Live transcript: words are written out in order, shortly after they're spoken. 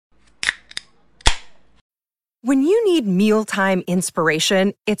When you need mealtime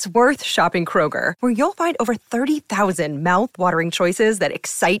inspiration, it's worth shopping Kroger, where you'll find over 30,000 mouth-watering choices that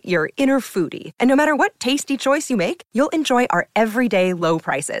excite your inner foodie. And no matter what tasty choice you make, you'll enjoy our everyday low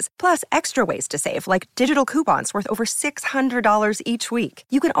prices, plus extra ways to save, like digital coupons worth over $600 each week.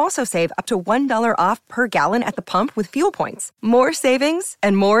 You can also save up to $1 off per gallon at the pump with fuel points. More savings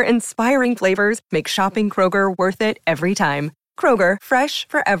and more inspiring flavors make shopping Kroger worth it every time. Kroger, fresh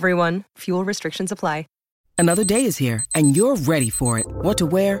for everyone. Fuel restrictions apply. Another day is here, and you're ready for it. What to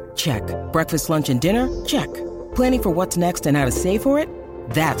wear? Check. Breakfast, lunch, and dinner? Check. Planning for what's next and how to save for it?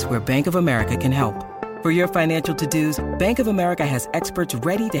 That's where Bank of America can help. For your financial to-dos, Bank of America has experts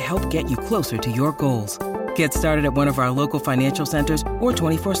ready to help get you closer to your goals. Get started at one of our local financial centers or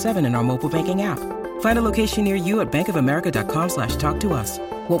 24/7 in our mobile banking app. Find a location near you at bankofamerica.com/talktous.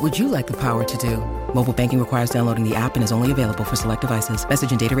 What would you like the power to do? Mobile banking requires downloading the app and is only available for select devices. Message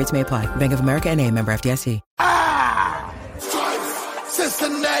and data rates may apply. Bank of America N.A., member FDIC.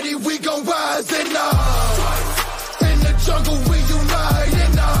 Cincinnati, we gon' rise and up. In the jungle, we unite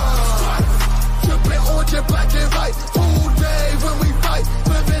and up. Trippin' orange and black and white. All day when we fight,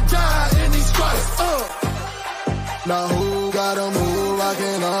 live and die in these stripes. Now who gotta move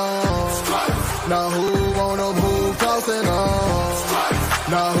rockin' on? Now who wanna move crossing on?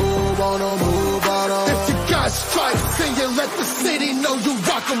 Now who wanna move out on? If you got stripes, then you let the city know you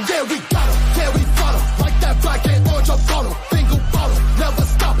rock 'em. Yeah, we got 'em. Yeah, we fought 'em. Like that black and orange up on 'em. Single bottle, never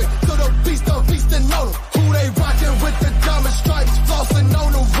stop it. To the beast and on 'em. Who they rockin' with the diamond stripes? Flossin'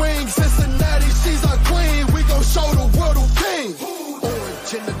 on the ring. Cincinnati, she's our queen. We gon' show the world who king.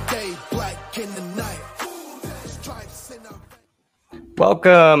 Orange in the day, black in the night. Stripes in the...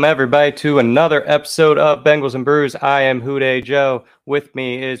 Welcome, everybody, to another episode of Bengals and Brews. I am Houday Joe. With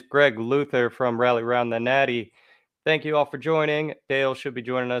me is Greg Luther from Rally Round the Natty. Thank you all for joining. Dale should be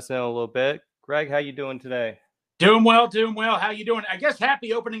joining us in a little bit. Greg, how you doing today? Doing well. How you doing? I guess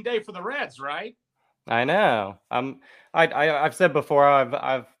happy opening day for the Reds, right? I know. I've said before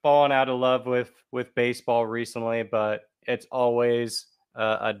I've fallen out of love with baseball recently, but it's always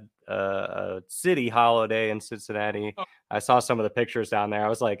a city holiday in Cincinnati. Oh. I saw some of the pictures down there. I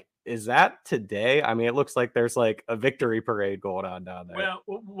was like, is that today? I mean, it looks like there's like a victory parade going on down there.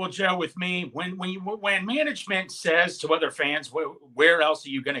 Well, Joe, with me, when management says to other fans, where else are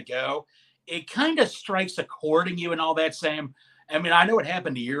you going to go? It kind of strikes a chord in you and all that, Sam. I mean, I know it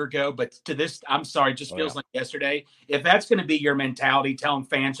happened a year ago, but to this, I'm sorry, it just feels like yesterday. If that's going to be your mentality, telling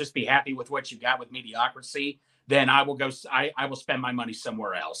fans just be happy with what you got with mediocrity, then I will go. I will spend my money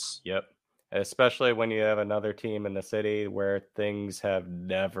somewhere else. Yep. Especially when you have another team in the city where things have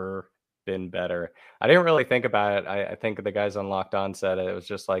never been better. I didn't really think about it. I think the guys on Locked On said it. It was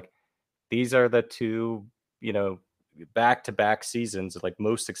just like, these are the two, back-to-back seasons, like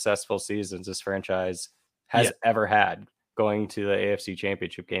most successful seasons this franchise has ever had, going to the AFC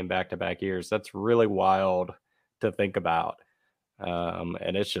Championship game back-to-back years. That's really wild to think about.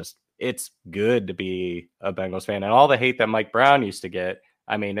 And it's good to be a Bengals fan. And all the hate that Mike Brown used to get,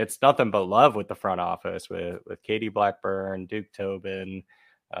 I mean, it's nothing but love with the front office, with Katie Blackburn, Duke Tobin,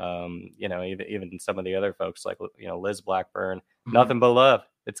 even some of the other folks like, Liz Blackburn. Mm-hmm. Nothing but love.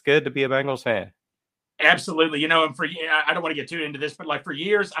 It's good to be a Bengals fan. Absolutely. And I don't want to get too into this, but like for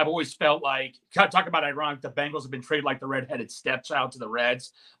years, I've always felt like, talk about ironic, the Bengals have been treated like the redheaded stepchild to the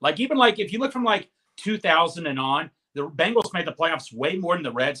Reds. Like, even like, if you look from like 2000 and on, the Bengals made the playoffs way more than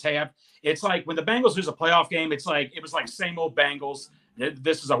the Reds have. It's like when the Bengals lose a playoff game, it was like same old Bengals.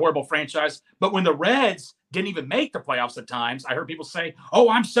 This is a horrible franchise. But when the Reds didn't even make the playoffs at times, I heard people say, oh,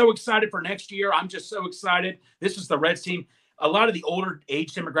 I'm so excited for next year. I'm just so excited. This is the Reds team. A lot of the older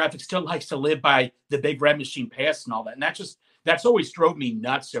age demographic still likes to live by the big red machine pass and all that. And that's always drove me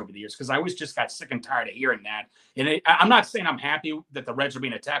nuts over the years, because I always just got sick and tired of hearing that. And I'm not saying I'm happy that the Reds are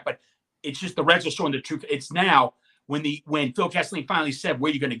being attacked, but it's just the Reds are showing the truth. It's now when Phil Castellini finally said, where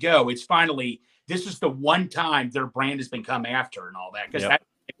are you going to go? It's finally, this is the one time their brand has been come after and all that. Because that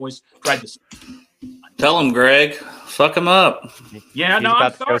was tried to tell him, Greg, fuck him up. Yeah, He's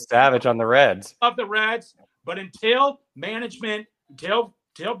about to go savage on the Reds. Of the Reds, but until management, until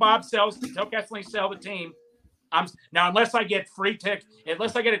Castellini sell the team, now unless I get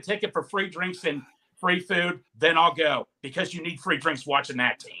a ticket for free drinks and free food, then I'll go, because you need free drinks watching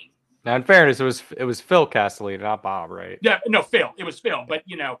that team. Now, in fairness, it was Phil Castellini, not Bob, right? Yeah, no, Phil. It was Phil, but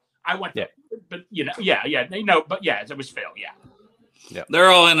I went. Yeah. But it was Phil. Yeah. Yeah. They're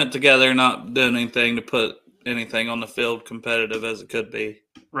all in it together, not doing anything to put anything on the field competitive as it could be.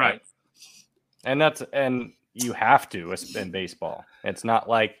 Right. And you have to in baseball. It's not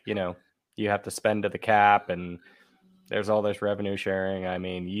like you have to spend to the cap and there's all this revenue sharing. I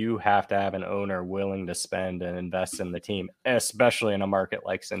mean, you have to have an owner willing to spend and invest in the team, especially in a market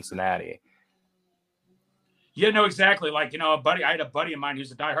like Cincinnati. Yeah, no, exactly. Like, I had a buddy of mine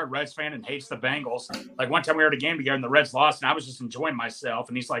who's a diehard Reds fan and hates the Bengals. Like, one time we were at a game together and the Reds lost, and I was just enjoying myself.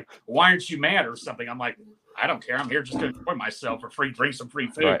 And he's like, "Why aren't you mad or something?" I'm like, "I don't care. I'm here just to enjoy myself for free, drink some free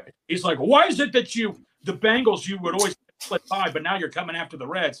food." Right. He's like, "Why is it that the Bengals, you would always split by, but now you're coming after the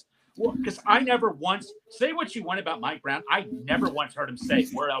Reds?" Well, because I never once, say what you want about Mike Brown, I never once heard him say,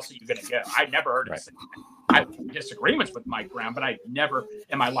 "Where else are you going to go?" I never heard him say that. I have disagreements with Mike Brown, but I never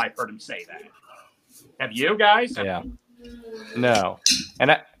in my life heard him say that. Have you guys? Yeah. No.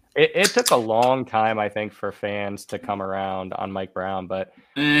 And it took a long time, I think, for fans to come around on Mike Brown, but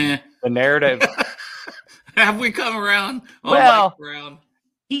the narrative. Have we come around on Mike Brown?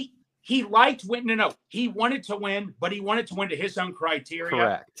 He liked winning. No, he wanted to win, but he wanted to win to his own criteria.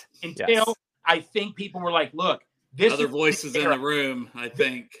 Correct. Until I think people were like, "Look, this other voices in the room." I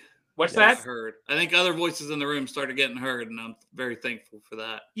think. What's that? Heard. I think other voices in the room started getting heard, and I'm very thankful for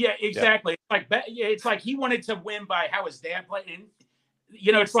that. Yeah, exactly. Yeah. It's like he wanted to win by how his dad played. And,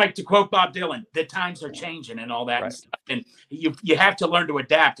 it's like, to quote Bob Dylan, the times are changing and all that, and stuff. And you have to learn to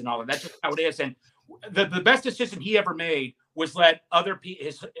adapt and all that. That's just how it is. And the best decision he ever made was let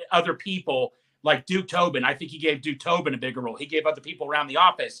his other people, like Duke Tobin. I think he gave Duke Tobin a bigger role. He gave other people around the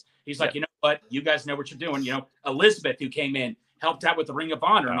office. He's like, "You know what? You guys know what you're doing." Elizabeth, who came in, helped out with the Ring of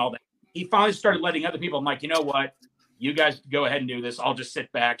Honor and all that. He finally started letting other people. I'm like, "You know what? You guys go ahead and do this. I'll just sit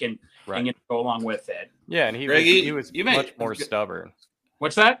back and go along with it." Yeah, and he was much more stubborn.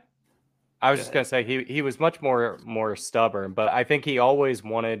 What's that? I was just going to say he was much more stubborn, but I think he always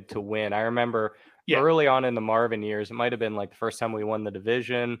wanted to win. I remember early on in the Marvin years, it might have been like the first time we won the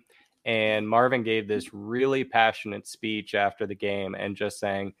division, and Marvin gave this really passionate speech after the game and just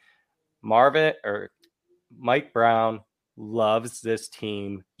saying, Mike Brown loves this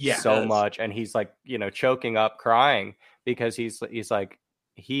team so much, and he's like, choking up, crying, because he's like,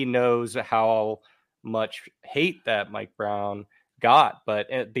 he knows how much hate that Mike Brown got, but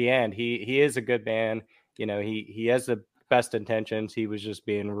at the end he is a good man. He has the best intentions. He was just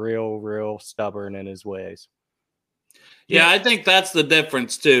being real stubborn in his ways. Yeah, I think that's the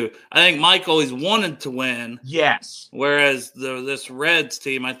difference too. I think Mike always wanted to win. Yes. Whereas this Reds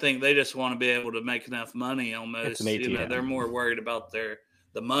team, I think they just want to be able to make enough money almost. It's an ATM. They're more worried about the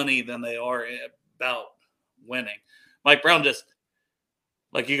money than they are about winning. Mike Brown just,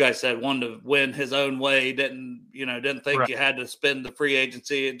 like you guys said, wanted to win his own way. Didn't think you had to spend the free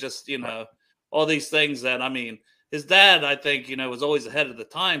agency and just, all these things that, I mean, his dad, I think, was always ahead of the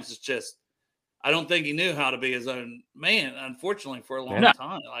times. It's just, I don't think he knew how to be his own man, unfortunately, for a long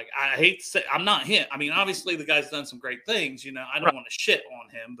time. Like, I hate to say, I'm not him. I mean, obviously the guy's done some great things, I don't want to shit on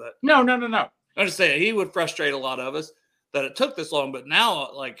him, but no. I'm just saying he would frustrate a lot of us that it took this long, but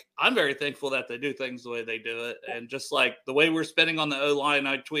now, like, I'm very thankful that they do things the way they do it. And just like the way we're spending on the O-line,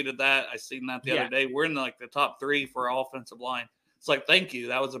 I tweeted that. I seen that the other day. We're in the top 3 for our offensive line. It's like, thank you.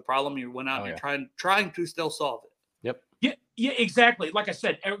 That was a problem. You went out and you're trying to still solve it. Yep. Yeah, exactly. Like I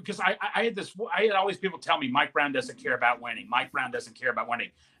said, because I had always people tell me Mike Brown doesn't care about winning. Mike Brown doesn't care about winning.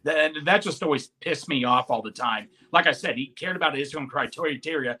 That just always pissed me off all the time. Like I said, he cared about his own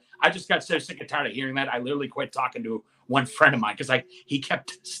criteria. I just got so sick and tired of hearing that. I literally quit talking to one friend of mine because he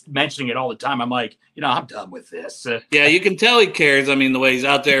kept mentioning it all the time. I'm like, I'm done with this. Yeah, you can tell he cares. I mean, the way he's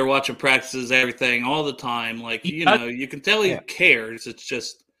out there watching practices, everything, all the time. Like, you can tell he cares. It's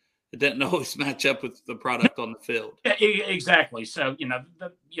just, it didn't always match up with the product on the field. Yeah, exactly. So,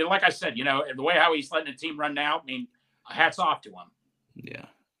 like I said, the way how he's letting the team run now, I mean, hats off to him. Yeah.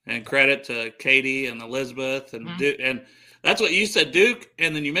 And credit to Katie and Elizabeth and Duke. And that's what you said, Duke.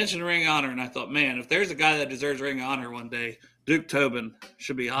 And then you mentioned Ring of Honor. And I thought, man, if there's a guy that deserves Ring of Honor one day, Duke Tobin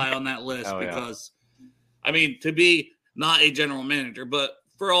should be high on that list because, I mean, to be not a general manager, but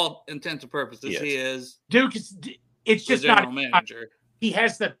for all intents and purposes, he is. Duke is, it's just general not manager. He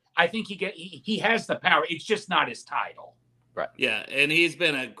has he has the power. It's just not his title. Right. Yeah, and he's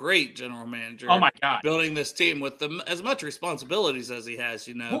been a great general manager. Oh my God. Building this team with as much responsibilities as he has,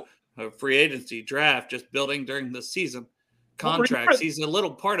 a free agency, draft, just building during the season, contracts. He's a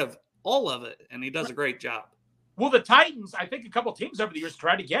little part of all of it, and he does a great job. Well, the Titans, I think a couple teams over the years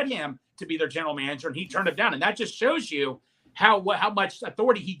tried to get him to be their general manager, and he turned it down. And that just shows you how much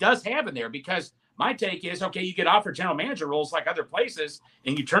authority he does have in there. Because my take is, okay, you get offered general manager roles like other places,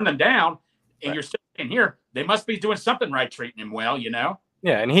 and you turn them down, and you're still in here. They must be doing something right, treating him well,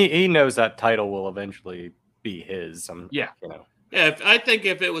 Yeah, and he knows that title will eventually be his. Yeah, I think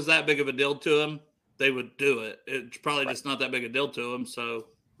if it was that big of a deal to him, they would do it. It's probably just not that big a deal to him. So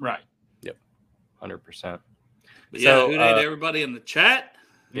right. Yep. 100%. But So, who did everybody in the chat?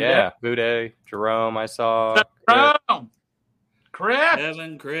 Yeah, Bude, Jerome, I saw. Crypt.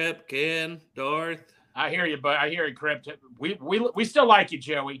 Evan, Crypt, Ken, Darth. I hear you, but I hear you, Crypt. We still like you,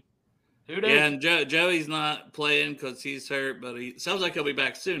 Joey. Who did? Yeah, and Joey's not playing because he's hurt, but he sounds like he'll be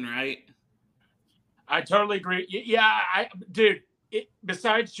back soon, right? I totally agree. Yeah, dude.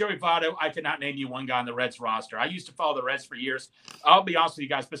 Besides Joey Votto, I could not name you one guy on the Reds roster. I used to follow the Reds for years. I'll be honest with you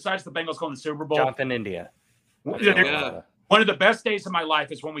guys. Besides the Bengals going to the Super Bowl, Jonathan India. One of the best days of my life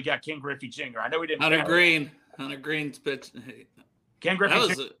is when we got King Griffey Jr. I know we didn't. Hunter Green's pitch. King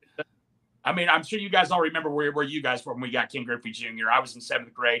Griffey Jr. I mean, I'm sure you guys all remember where you guys were when we got King Griffey Jr. I was in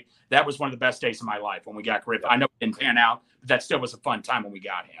 7th grade. That was one of the best days of my life when we got Griffey. I know it didn't pan out, but that still was a fun time when we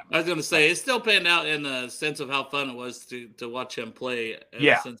got him. I was going to say, it still panned out in the sense of how fun it was to watch him play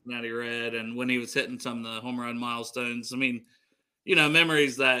at Cincinnati Red and when he was hitting some of the home run milestones. I mean,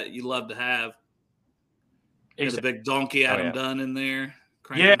 memories that you love to have. There's a big donkey Adam Dunn in there.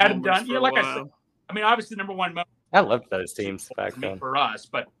 Yeah, Adam Dunn. Yeah, like I said, I mean, obviously number one moment. I loved those teams back then for us,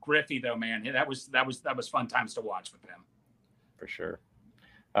 but Griffey though, man, that was fun times to watch with him. For sure.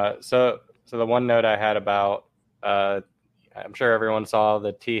 So the one note I had about, I'm sure everyone saw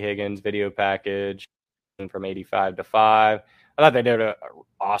the T. Higgins video package from 85 to 5. I thought they did an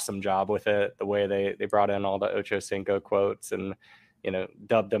awesome job with it. The way they brought in all the Ocho Cinco quotes and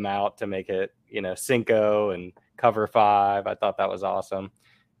dubbed them out to make it Cinco and cover 5. I thought that was awesome.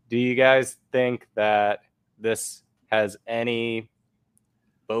 Do you guys think that this has any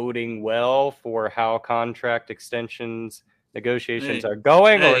boding well for how contract extensions negotiations are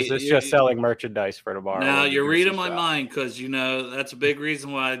going, or is this just selling merchandise for tomorrow? Now you're reading my mind because that's a big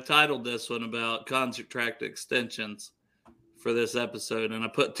reason why I titled this one about contract extensions for this episode, and I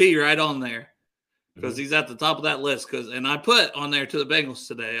put T right on there because he's at the top of that list. And I put on there to the Bengals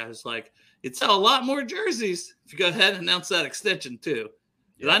today. I was like, you'd sell a lot more jerseys if you go ahead and announce that extension too.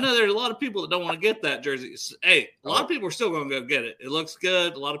 I know there's a lot of people that don't want to get that jersey. Hey, a lot of people are still going to go get it. It looks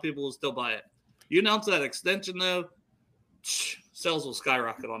good. A lot of people will still buy it. You announce that extension, though, sales will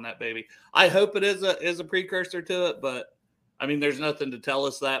skyrocket on that baby. I hope it is a precursor to it, but, I mean, there's nothing to tell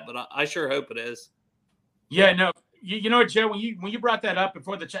us that, but I sure hope it is. Yeah, no. You know what, Joe, when you brought that up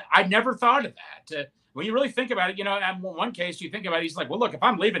before the chat, I never thought of that. When you really think about it, in one case, you think about it, he's like, well, look, if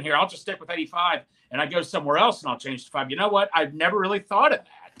I'm leaving here, I'll just stick with 85 and I go somewhere else and I'll change to 5. You know what? I've never really thought of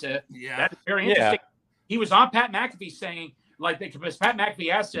that. That's very interesting. He was on Pat McAfee saying, because Pat McAfee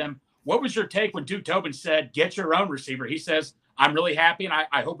asked him, what was your take when Duke Tobin said, get your own receiver? He says, I'm really happy and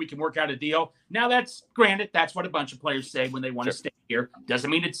I hope we can work out a deal. Now, that's what a bunch of players say when they want to stay here. Doesn't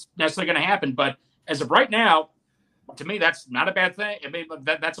mean it's necessarily going to happen. But as of right now, to me, that's not a bad thing. I mean,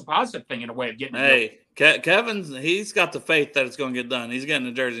 that's a positive thing in a way of getting. Hey, Kevin's he's got the faith that it's going to get done. He's getting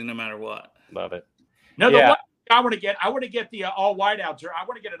the jersey no matter what. Love it. No, the one I want to get the all whiteout jersey. I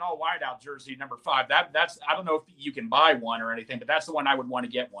want to get an all whiteout jersey number 5. That's I don't know if you can buy one or anything, but that's the one I would want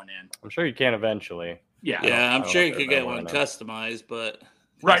to get one in. I'm sure you can eventually. Yeah, I'm sure you could get one customized, but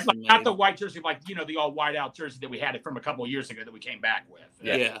right, not the white jersey, the all whiteout jersey that we had it from a couple of years ago that we came back with.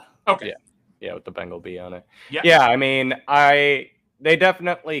 Yeah. Okay. Yeah. Yeah, with the Bengal B on it. Yeah. I mean, they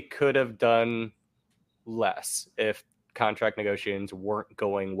definitely could have done less if contract negotiations weren't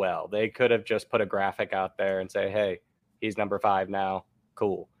going well. They could have just put a graphic out there and say, hey, he's number 5 now.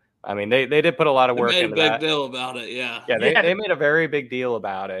 Cool. I mean, they did put a lot of work into that. They made a big deal about it, yeah. Yeah, they made a very big deal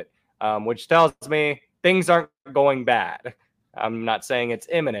about it, which tells me things aren't going bad. I'm not saying it's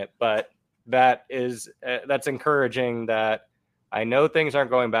imminent, but that's encouraging that I know things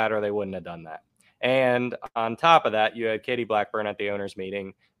aren't going bad or they wouldn't have done that. And on top of that, you had Katie Blackburn at the owners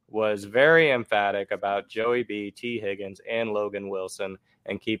meeting, was very emphatic about Joey B, T. Higgins, and Logan Wilson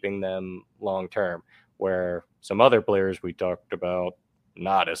and keeping them long-term, where some other players we talked about,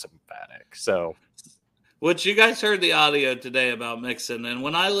 not as emphatic. So, which you guys heard the audio today about Mixon, and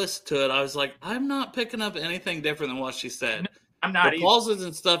when I listened to it, I was like, I'm not picking up anything different than what she said. I'm not. The pauses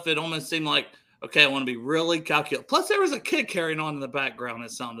and stuff, it almost seemed like, okay, I want to be really calculated. Plus, there was a kid carrying on in the background,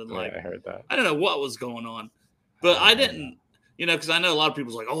 it sounded like. I heard that. I don't know what was going on. But I didn't, because I know a lot of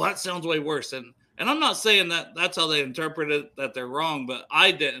people's like, oh, that sounds way worse. And I'm not saying that that's how they interpret it, that they're wrong, but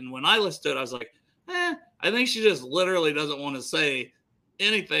I didn't. When I listened to it, I was like, I think she just literally doesn't want to say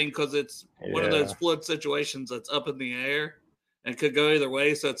anything because it's one of those fluid situations that's up in the air and could go either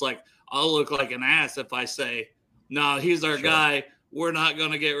way. So it's like, I'll look like an ass if I say, no, he's our guy. We're not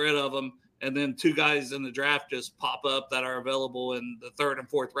going to get rid of him. And then 2 guys in the draft just pop up that are available in the 3rd and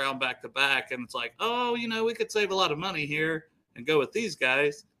 4th round back to back. And it's like, oh, we could save a lot of money here and go with these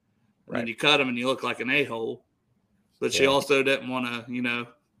guys. And then you cut them and you look like an a-hole. But she also didn't want to,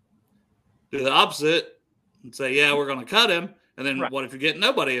 do the opposite. and say, yeah, we're going to cut him. And then what if you get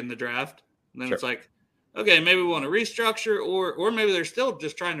nobody in the draft? And then it's like, okay, maybe we want to restructure, or maybe they're still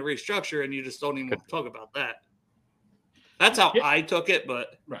just trying to restructure and you just don't even want to talk about that. That's how I took it,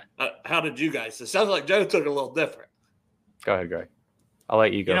 but how did you guys? It sounds like Joe took it a little different. Go ahead, Greg. I'll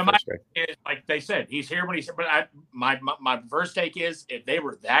let you go first, Greg. Like they said, he's here when he's here. But my first take is, if they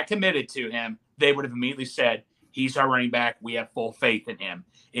were that committed to him, they would have immediately said, he's our running back. We have full faith in him.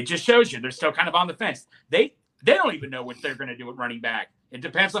 It just shows you they're still kind of on the fence. They don't even know what they're going to do at running back. It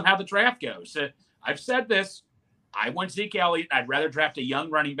depends on how the draft goes. I've said this. I want Zeke Elliott. I'd rather draft a young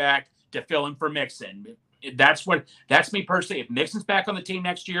running back to fill in for Mixon. That's me personally. If Mixon's back on the team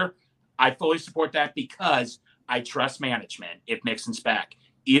next year, I fully support that because I trust management if Mixon's back.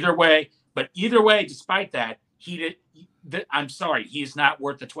 Either way, despite that, I'm sorry, he's not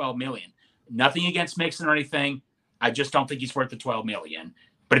worth the $12 million. Nothing against Mixon or anything. I just don't think he's worth the $12 million.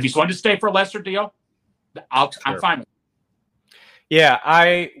 But if he's wanting to stay for a lesser deal, I'm fine with it.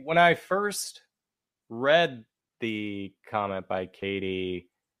 Yeah, when I first read the comment by Katie,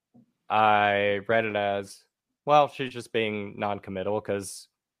 I read it as, well, she's just being non-committal because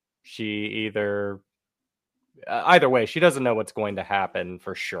she either way, she doesn't know what's going to happen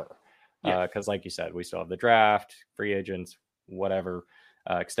for sure. Because like you said, we still have the draft, free agents, whatever,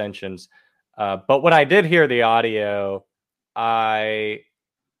 extensions. But when I did hear the audio,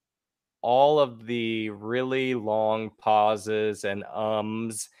 all of the really long pauses and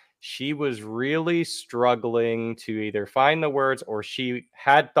she was really struggling to either find the words, or she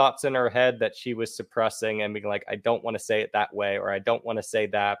had thoughts in her head that she was suppressing and being like, I don't want to say it that way, or I don't want to say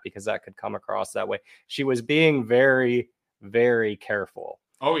that because that could come across that way. She was being very, very careful.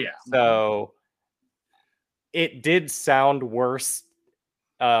 Oh, yeah. So it did sound worse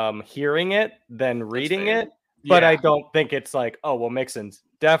hearing it than reading it. But I don't think it's like, oh, well, Mixon's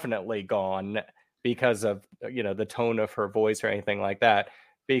definitely gone because of, the tone of her voice or anything like that.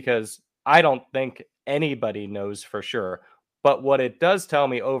 Because I don't think anybody knows for sure. But what it does tell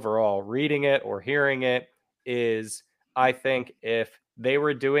me overall, reading it or hearing it, is I think if they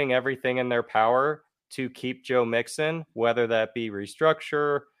were doing everything in their power to keep Joe Mixon, whether that be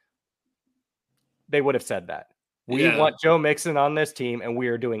restructure, they would have said that. We want Joe Mixon on this team, and we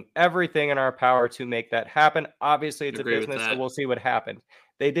are doing everything in our power to make that happen. Obviously, it's a business, so we'll see what happens.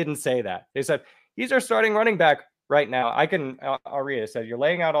 They didn't say that. They said, he's our starting running back right now. I'll read it. It said, you're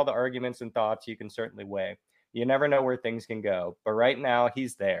laying out all the arguments and thoughts you can certainly weigh. You never know where things can go. But right now,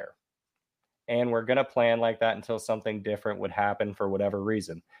 he's there. And we're going to plan like that until something different would happen for whatever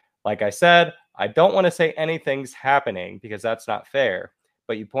reason. Like I said, I don't want to say anything's happening because that's not fair.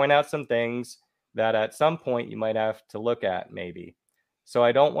 But you point out some things that at some point you might have to look at maybe. So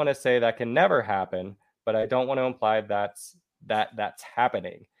I don't want to say that can never happen, but I don't want to imply that's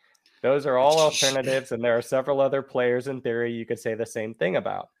happening. Those are all alternatives, and there are several other players in theory you could say the same thing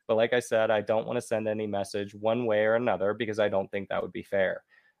about. But like I said, I don't want to send any message one way or another because I don't think that would be fair.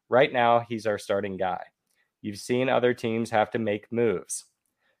 Right now, he's our starting guy. You've seen other teams have to make moves.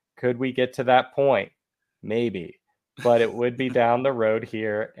 Could we get to that point? Maybe. But it would be down the road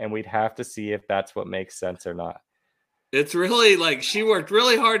here, and we'd have to see if that's what makes sense or not. It's really like she worked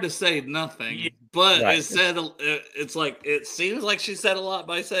really hard to say nothing, but it seems like she said a lot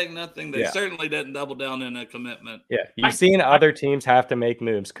by saying nothing. They certainly didn't double down in a commitment. Yeah, you've seen other teams have to make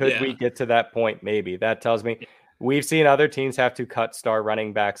moves. Could we get to that point? Maybe. That tells me we've seen other teams have to cut star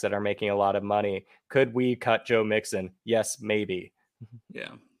running backs that are making a lot of money. Could we cut Joe Mixon? Yes, maybe.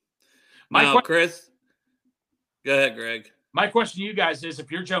 Yeah. Now, Chris, go ahead, Greg. My question to you guys is, if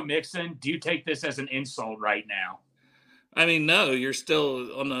you're Joe Mixon, do you take this as an insult right now? I mean, no, you're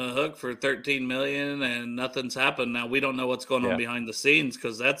still on the hook for $13 million and nothing's happened. Now, we don't know what's going on behind the scenes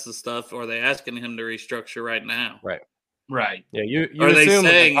because that's the stuff. Or are they asking him to restructure right now? Right. Yeah, you assume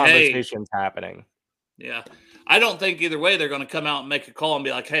the conversation's happening. Yeah. I don't think either way they're going to come out and make a call and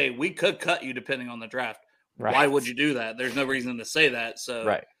be like, hey, we could cut you depending on the draft. Right. Why would you do that? There's no reason to say that. So,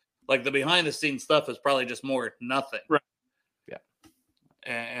 like, the behind-the-scenes stuff is probably just more nothing. Right. Yeah.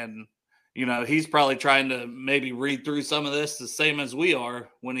 And he's probably trying to maybe read through some of this the same as we are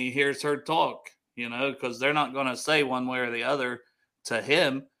when he hears her talk, because they're not going to say one way or the other to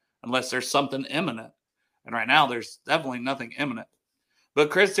him unless there's something imminent. And right now, there's definitely nothing imminent.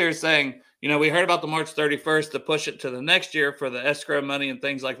 But Chris here is saying, we heard about the March 31st to push it to the next year for the escrow money and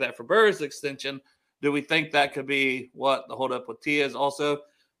things like that for Burrow's extension. Do we think that could be what the holdup with T is also?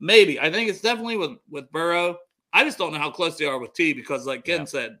 Maybe. I think it's definitely with Burrow. I just don't know how close they are with T because, like Ken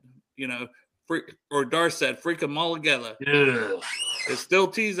said, or Darth said, freak them all together. Yeah. It's still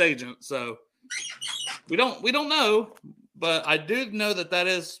T's agent, so we don't know. but I do know that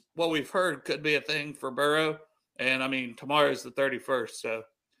is what we've heard could be a thing for Burrow. And I mean, tomorrow's the 31st, so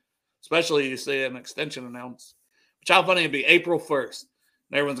especially you see an extension announced, which how funny it'd be April 1st.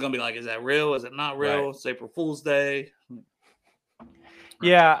 And everyone's gonna be like, "Is that real? Is it not real? Right. It's April Fool's Day."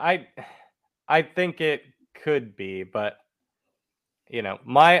 Yeah, I think it could be, but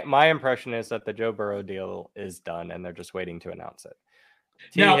my impression is that the Joe Burrow deal is done and they're just waiting to announce it.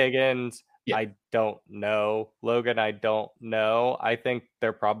 Higgins, yeah. I don't know. Logan, I don't know. I think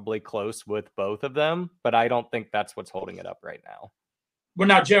they're probably close with both of them, but I don't think that's what's holding it up right now. Well,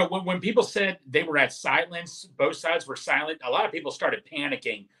 now, Joe, when people said they were at silence, both sides were silent, a lot of people started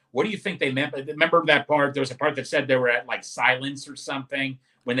panicking. What do you think they meant? Remember that part? There was a part that said they were at like silence or something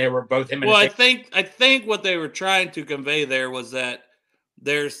when they were both him and I think what they were trying to convey there was that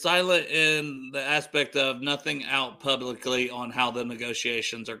they're silent in the aspect of nothing out publicly on how the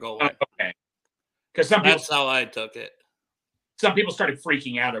negotiations are going. Okay. Because that's how I took it. Some people started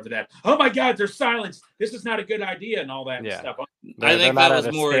freaking out over that. Oh my God, there's silence. This is not a good idea, and all that stuff. I think that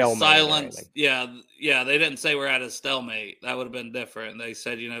was more silence. Yeah. They didn't say we're at a stalemate. That would have been different. They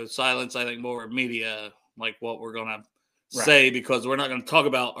said, silence. I think more media, like what we're gonna say, because we're not going to talk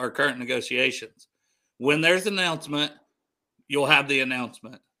about our current negotiations. When there's an announcement, you'll have the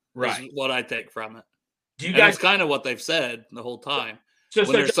announcement. Right. Is what I take from it. That's kind of what they've said the whole time. So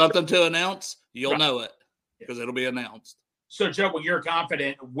when there's something to announce, you'll know it because it'll be announced. So, Joe, when you're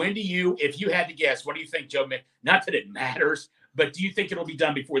confident, if you had to guess, what do you think, Joe? Not that it matters, but do you think it'll be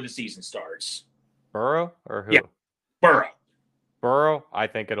done before the season starts? Burrow or who? Yeah, Burrow. Burrow, I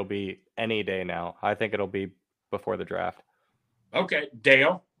think it'll be any day now. I think it'll be before the draft. Okay.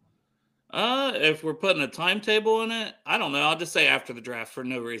 Dale? If we're putting a timetable in it, I don't know. I'll just say after the draft for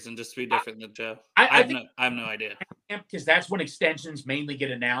no reason, just to be different than Joe. I have no idea. Because that's when extensions mainly get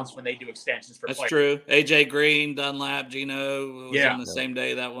announced, when they do extensions for players. That's true. AJ Green, Dunlap, Gino was on the same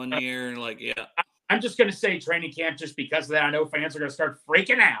day that one year. I'm just going to say training camp just because of that. I know fans are going to start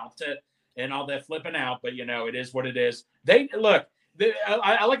freaking out and all that flipping out, but, it is what it is. I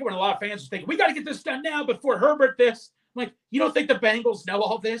like it when a lot of fans are thinking, we got to get this done now before Herbert this. I'm like, you don't think the Bengals know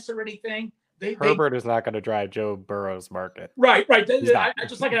all this or anything? Herbert is not going to drive Joe Burrow's market. Right. I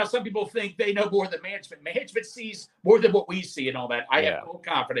just like how some people think they know more than management. Management sees more than what we see and all that. I have full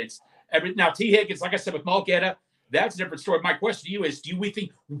confidence. Now, T. Higgins, like I said, with Malgetta, that's a different story. My question to you is,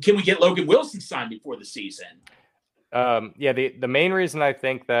 can we get Logan Wilson signed before the season? The main reason I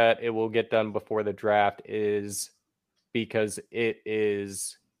think that it will get done before the draft is because it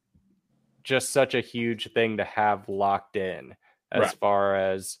is just such a huge thing to have locked in as far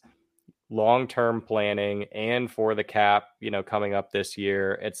as long-term planning and for the cap, coming up this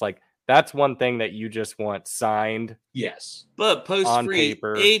year. It's like, that's one thing that you just want signed. Yes. But post-free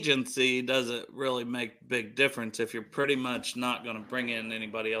agency doesn't really make big difference if you're pretty much not going to bring in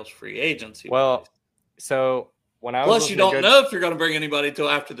anybody else free agency. Well, so when I was Plus you don't know if you're going to bring anybody till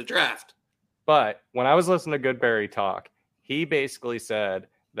after the draft. But when I was listening to Goodberry talk, he basically said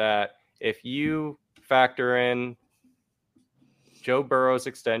that if you factor in Joe Burrow's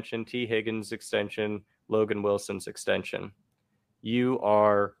extension, T. Higgins' extension, Logan Wilson's extension, you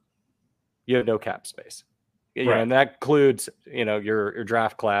have no cap space. And that includes, your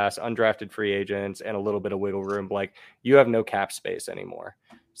draft class, undrafted free agents, and a little bit of wiggle room. Like, you have no cap space anymore.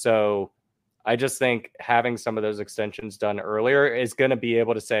 So I just think having some of those extensions done earlier is going to be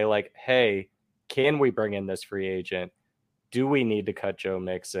able to say, like, hey, can we bring in this free agent? Do we need to cut Joe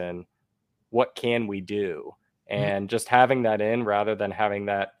Mixon? What can we do? And just having that in rather than having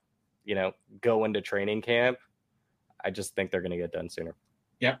that, go into training camp, I just think they're going to get done sooner.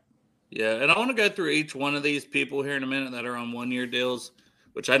 Yeah. Yeah. And I want to go through each one of these people here in a minute that are on 1-year deals,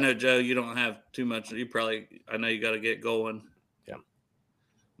 which I know, Joe, you don't have too much. I know you got to get going. Yeah.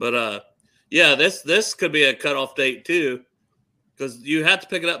 But, this could be a cutoff date too, because you have to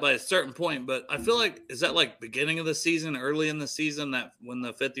pick it up by a certain point. But I feel like, is that like beginning of the season, early in the season, that when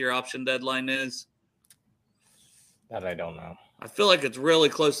the 5th-year option deadline is? That I don't know. I feel like it's really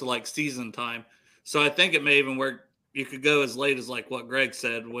close to like season time. So I think it may even work. You could go as late as like what Greg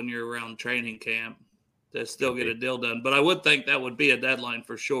said when you're around training camp to still get a deal done. But I would think that would be a deadline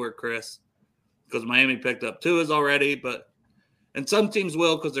for sure, Chris, because Miami picked up Tua's already. And some teams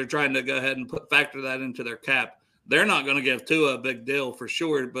will because they're trying to go ahead and factor that into their cap. They're not going to give Tua a big deal for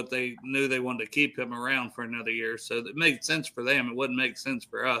sure, but they knew they wanted to keep him around for another year. So it made sense for them. It wouldn't make sense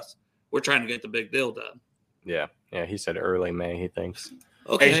for us. We're trying to get the big deal done. Yeah, he said early May, he thinks.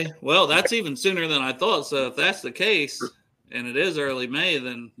 Okay, well, that's even sooner than I thought. So if that's the case, and it is early May,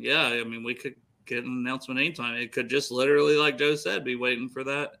 then, we could get an announcement anytime. It could just literally, like Joe said, be waiting for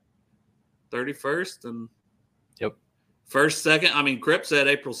that 31st. And Yep. First, second. I mean, Crip said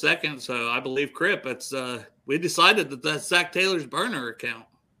April 2nd, so I believe Crip. It's we decided that that's Zach Taylor's burner account.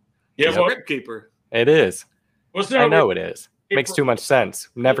 Yeah, well, Crip keeper. It is. Well, I know it is. Makes too much sense.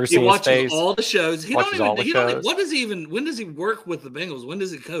 Never seen his face. He watches all the shows. He watches all the shows. What does he even? When does he work with the Bengals? When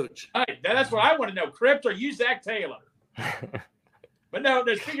does he coach? Right, that's what I want to know. Crip or you, Zach Taylor? But no,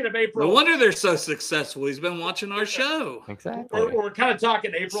 speaking of April. No wonder they're so successful. He's been watching our show. Exactly. We're kind of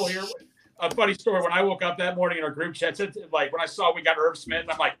talking April here. A funny story. When I woke up that morning in our group chat, like when I saw we got Irv Smith,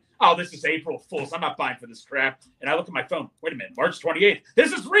 I'm like, oh, this is April Fool's. I'm not buying for this crap. And I look at my phone. Wait a minute, March 28th.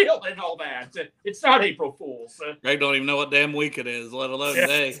 This is real and all that. It's not April Fool's. Greg don't even know what damn week it is, let alone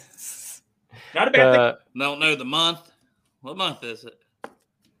day. Not a bad thing. Don't know the month. What month is it?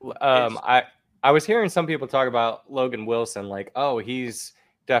 I was hearing some people talk about Logan Wilson, like, oh, he's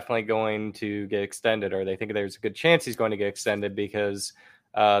definitely going to get extended, or they think there's a good chance he's going to get extended because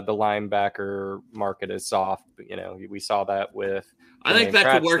the linebacker market is soft. You know, we saw that with. I think that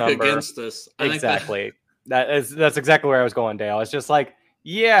could work against us. Exactly. That's exactly where I was going, Dale. It's just like,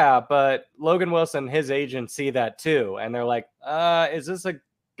 yeah, but Logan Wilson, his agents see that too, and they're like, is this a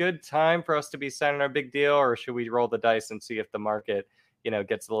good time for us to be signing our big deal, or should we roll the dice and see if the market,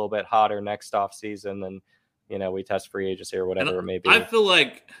 gets a little bit hotter next off season, and we test free agency or whatever it may be. I feel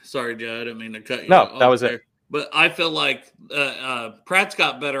like, sorry, Joe, I didn't mean to cut you. No, that was it. But I feel like Pratt's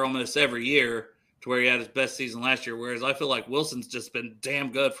got better almost every year to where he had his best season last year, whereas I feel like Wilson's just been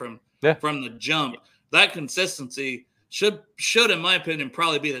damn good from the jump. That consistency should, in my opinion,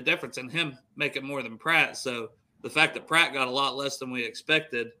 probably be the difference in him making more than Pratt. So the fact that Pratt got a lot less than we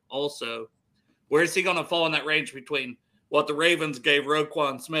expected also, where is he going to fall in that range between what the Ravens gave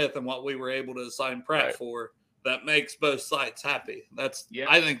Roquan Smith and what we were able to assign Pratt for? That makes both sides happy.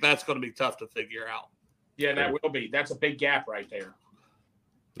 I think that's going to be tough to figure out. Yeah, that will be. That's a big gap right there.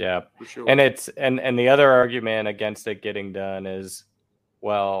 Yeah. For sure. And it's and the other argument against it getting done is,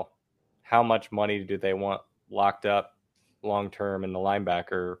 well, how much money do they want locked up long term in the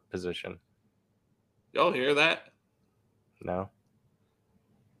linebacker position? Y'all hear that? No.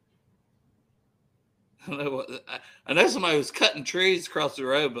 I know somebody was cutting trees across the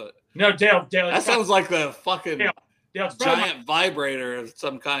road, but no, Dale. That sounds like the fucking Dale, giant vibrator of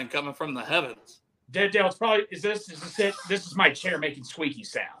some kind coming from the heavens. Dale, it's probably is this it? This is my chair making squeaky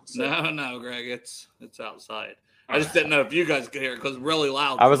sounds. No, Greg, it's outside. I just didn't know if you guys could hear it because it's really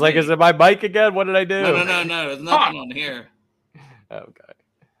loud. I was like, is it my mic again? What did I do? No. There's nothing on here. Okay.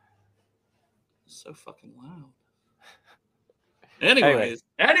 It's so fucking loud. Anyways.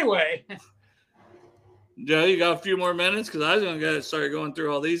 Anyway. Joe, you got a few more minutes? Because I was going to start going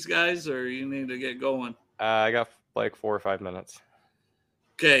through all these guys, or you need to get going? I got like 4 or 5 minutes.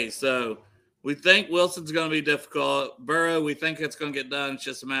 Okay, so we think Wilson's going to be difficult. Burrow, we think it's going to get done. It's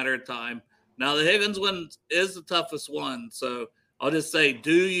just a matter of time. Now, the Higgins one is the toughest one. So I'll just say,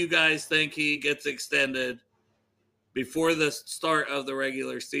 do you guys think he gets extended before the start of the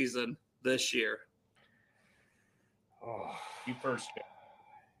regular season this year? Oh, you first.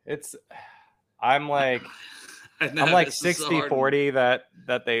 I'm like 60-40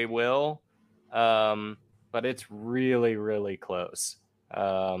 that they will. But it's really, really close.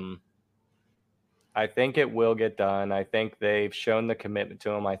 I think it will get done. I think they've shown the commitment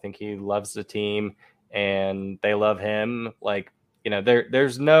to him. I think he loves the team and they love him. Like,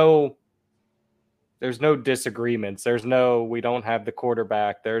 there's no disagreements. We don't have the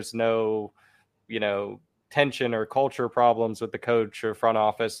quarterback. There's no, tension or culture problems with the coach or front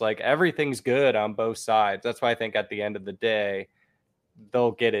office. Like, everything's good on both sides. That's why I think at the end of the day,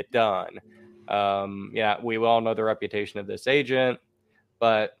 they'll get it done. We all know the reputation of this agent,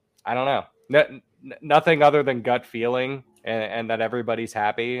 but I don't know. Nothing other than gut feeling and that everybody's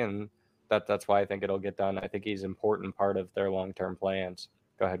happy. And that's why I think it'll get done. I think he's an important part of their long-term plans.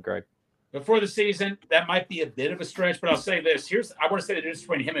 Go ahead, Greg. Before the season, that might be a bit of a stretch, but I'll say this. I want to say the difference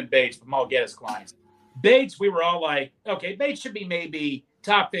between him and Bates from all Geddes clients. Bates, we were all like, okay, Bates should be maybe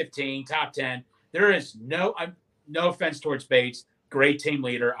top 15, top 10. There is no offense towards Bates. Great team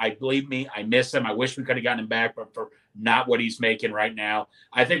leader. I miss him. I wish we could have gotten him back, but for not what he's making right now.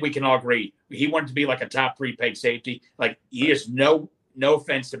 I think we can all agree. He wanted to be like a top 3 paid safety. Like, he is no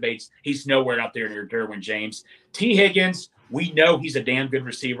offense to Bates. He's nowhere out there near Derwin James. T. Higgins, we know he's a damn good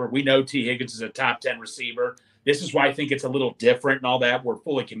receiver. We know T. Higgins is a top 10 receiver. This is why I think it's a little different and all that. We're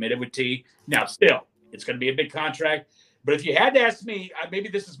fully committed with T. Now, still, it's going to be a big contract. But if you had to ask me, maybe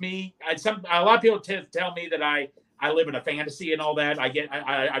this is me. A lot of people tell me that I live in a fantasy and all that.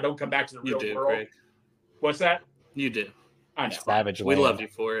 I don't come back to the real world. Greg. What's that? You do. I know. Savage we land. love you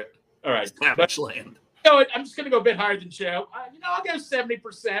for it. All right. Savage land. I'm just going to go a bit higher than Joe. I'll go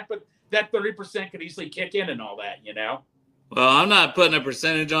 70%, but that 30% could easily kick in and all that, you know? Well, I'm not putting a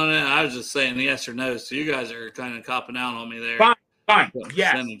percentage on it. I was just saying yes or no. So you guys are kind of copping out on me there. Fine.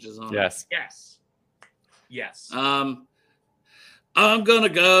 Yes. Percentages on Yes. Yes. I'm going to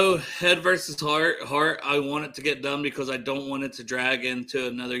go head versus heart. Heart, I want it to get done because I don't want it to drag into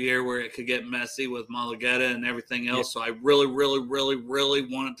another year where it could get messy with Mulugeta and everything else. Yeah. So I really, really, really, really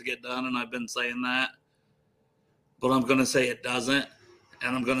want it to get done, and I've been saying that. But I'm going to say it doesn't,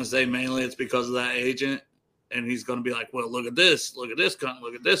 and I'm going to say mainly it's because of that agent, and he's going to be like, well, look at this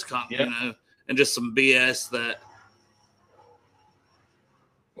cunt, you know, and just some BS that.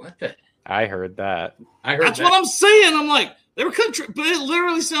 What the? I heard that. That's what I'm saying. I'm like, they were cutting, but it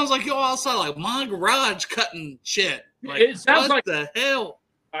literally sounds like you're outside, like my garage cutting shit. Like, it sounds what like the hell?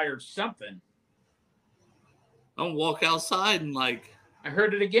 Or something. I'll walk outside and like. I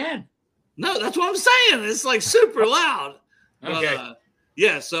heard it again. No, that's what I'm saying. It's like super loud. Okay.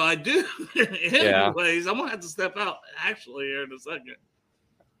 Yeah, so I do. Anyways, I'm gonna have to step out actually here in a second.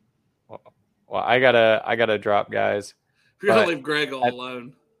 Well, I gotta drop, guys. You're gonna leave Greg all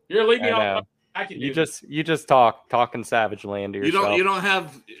alone. You're leaving me all alone. I can. You just talking savagely into yourself. You don't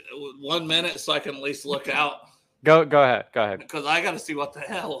have 1 minute so I can at least look out. Go ahead. Because I got to see what the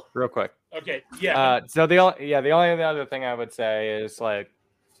hell. Real quick. Okay. Yeah. So the only other thing I would say is like,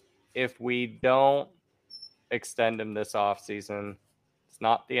 if we don't extend him this offseason, it's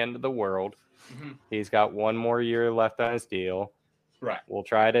not the end of the world. Mm-hmm. He's got one more year left on his deal. Right. We'll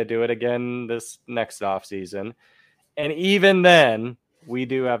try to do it again this next offseason. And even then, we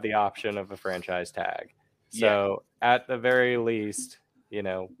do have the option of a franchise tag. So at the very least, you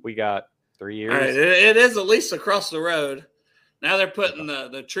know, we got 3 years. All right. It is at least across the road. Now they're putting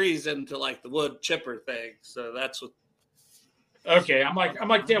the trees into like the wood chipper thing. So that's what. Okay, I'm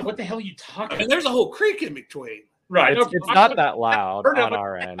like, Dale, what the hell are you talking about? There's a whole creek in between. Right. It's not that loud on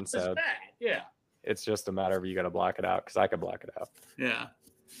our end. So yeah. It's just a matter of you got to block it out because I could block it out. Yeah.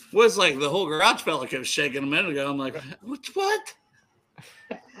 Well, it's like the whole garage felt like it was shaking a minute ago. I'm like, what?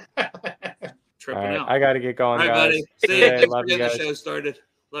 Tripping out. I got to get going, all right, guys. Buddy. See you. Love you guys. The show started.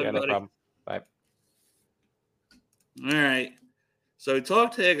 Love you, no buddy. problem. Bye. All right. So we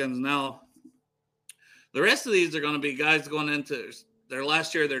talked Higgins. Now, the rest of these are going to be guys going into their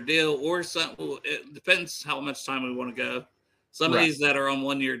last year of their deal, or some. It depends how much time we want to go. Some of these that are on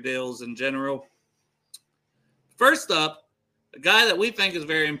 1 year deals in general. First up, a guy that we think is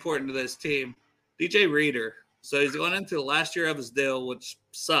very important to this team, DJ Reader. So he's going into the last year of his deal, which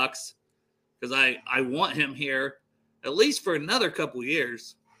sucks because I want him here at least for another couple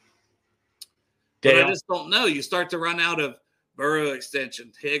years. But I just don't know. You start to run out of Burrow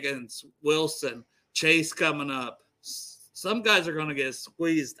extension, Higgins, Wilson, Chase coming up. Some guys are going to get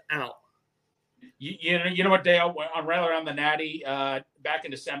squeezed out. You know what, Dale? On the Natty back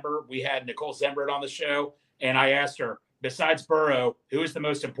in December, we had Nicole Zembert on the show, and I asked her, besides Burrow, who is the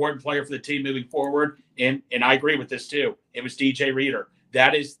most important player for the team moving forward? And I agree with this too. It was DJ Reader.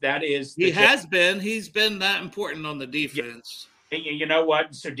 That is. He has been. He's been that important on the defense. Yeah. You know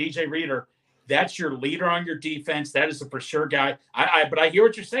what? So DJ Reader, that's your leader on your defense. That is a for sure guy. But I hear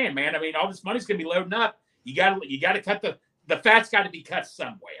what you're saying, man. I mean, all this money's going to be loading up. You got to cut the fat's got to be cut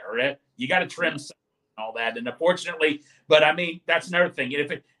somewhere, right? You got to trim some and all that. And unfortunately, but I mean, that's another thing. Can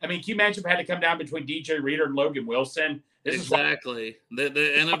you imagine if it had to come down between DJ Reader and Logan Wilson? Exactly. And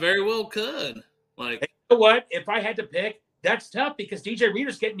it very well could. Like, you know what? If I had to pick, that's tough because DJ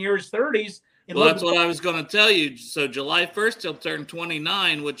Reader's getting near his 30s. Well, that's what I was going to tell you. So July 1st, he'll turn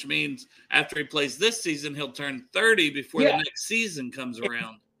 29, which means after he plays this season, he'll turn 30 before the next season comes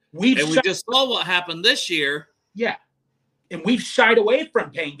around. We just saw what happened this year. Yeah. And we've shied away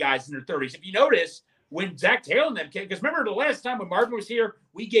from paying guys in their 30s. If you notice, when Zach Taylor and them came, because remember the last time when Marvin was here,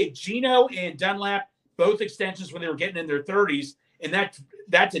 we gave Gino and Dunlap both extensions when they were getting in their 30s, and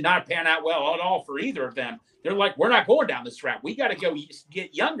that did not pan out well at all for either of them. They're like, we're not going down this route. We got to go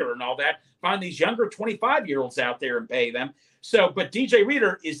get younger and all that, find these younger 25-year-olds out there and pay them. So, but DJ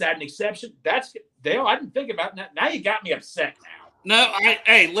Reader, is that an exception? That's Dale. I didn't think about that. Now you got me upset now. No,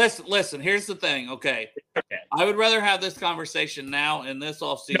 hey, listen. Here's the thing, okay? I would rather have this conversation now in this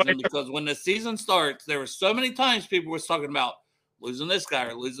offseason because when the season starts, there were so many times people were talking about losing this guy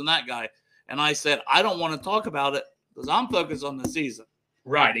or losing that guy. And I said, I don't want to talk about it because I'm focused on the season.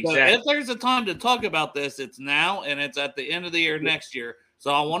 Right, exactly. So if there's a time to talk about this, it's now and it's at the end of the year next year.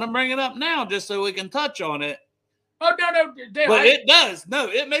 So I want to bring it up now just so we can touch on it. Oh, no, Dale. But it does. No,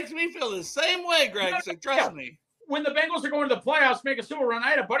 it makes me feel the same way, Greg, so trust me. When the Bengals are going to the playoffs, make a super run, I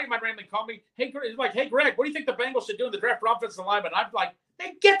had a buddy of mine randomly call me, hey, Greg, what do you think the Bengals should do in the draft for offensive lineman? I'm like,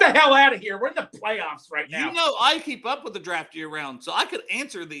 Hey, get the hell out of here. We're in the playoffs right now. You know, I keep up with the draft year round, so I could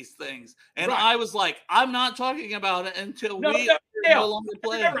answer these things. And Right. I was like, I'm not talking about it until we no longer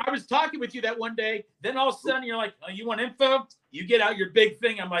play. Remember, I was talking with you that one day. Then all of a sudden, you're like, oh, you want info? You get out your big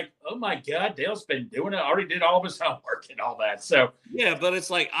thing. I'm like, oh, my God, Dale's been doing it. Already did all of his homework and all that. So yeah, but it's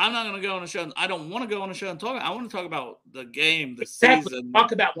like, I'm not going to go on a show. I don't want to go on a show and talk. I want to talk about the game, the season.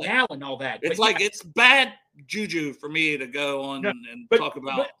 Talk about now and all that. It's like it's bad juju for me to go on and talk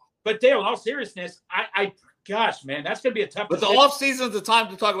about. But Dale, in all seriousness, gosh, man, that's going to be a tough. But decision. The off season is the time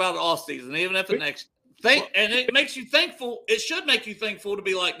to talk about the off season, even if the next thing, and it makes you thankful. It should make you thankful to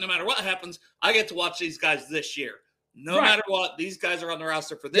be like, no matter what happens, I get to watch these guys this year. No matter what, these guys are on the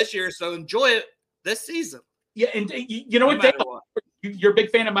roster for this year, so enjoy it this season. Yeah, and you know what, Dale, you're a big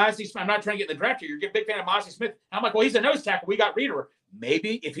fan of Mozzie Smith. I'm not trying to get in the draft here. You're a big fan of Mozzie Smith. I'm like, well, he's a nose tackle. We got Reeder.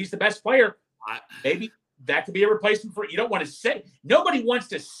 Maybe if he's the best player, maybe that could be a replacement for. You don't want to say. Nobody wants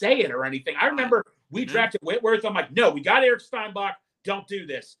to say it or anything. I remember we drafted Whitworth. I'm like, no, we got Eric Steinbach. Don't do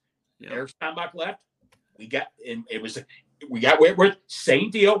this. Yeah. Eric Steinbach left. We got Whitworth. Same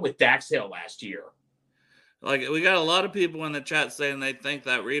deal with Dax Hill last year. Like, we got a lot of people in the chat saying they think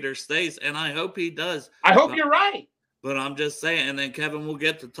that Reeder stays, and I hope he does. I hope you're right. But I'm just saying, and then Kevin, we'll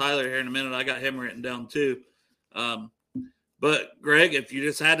get to Tyler here in a minute. I got him written down too. But Greg, if you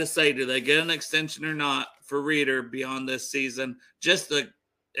just had to say, do they get an extension or not for Reeder beyond this season?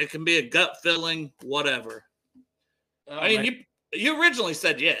 It can be a gut feeling, whatever. I mean, you originally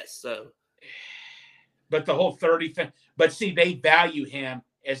said yes, so. But the whole 30 thing. But see, they value him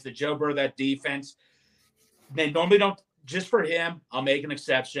as the Joe Burrow of that defense. They normally don't. Just for him, I'll make an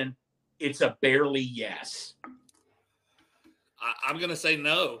exception. It's a barely yes. I'm going to say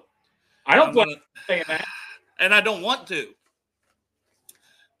no. I don't want to say that. And I don't want to.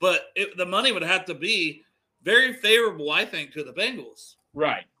 But the money would have to be very favorable, I think, to the Bengals.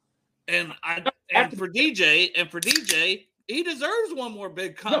 Right. And for DJ, he deserves one more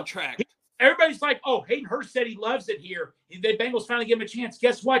big contract. No, everybody's like, oh, Hayden Hurst said he loves it here. The Bengals finally give him a chance.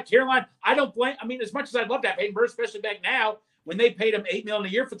 Guess what, Carolina? I don't blame. I mean, as much as I'd love to have Hayden Hurst, especially back now when they paid him $8 million a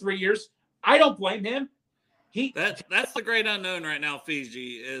year for 3 years, I don't blame him. That's the great unknown right now,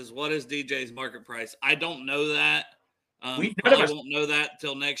 Fiji, is what is DJ's market price? I don't know that. We won't know that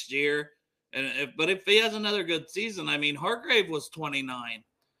till next year. But if he has another good season, I mean, Hargrave was 29.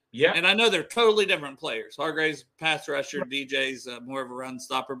 Yeah. And I know they're totally different players. Hargrave's pass rusher, DJ's more of a run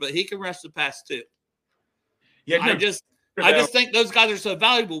stopper, but he can rush the pass too. Yeah, I just think those guys are so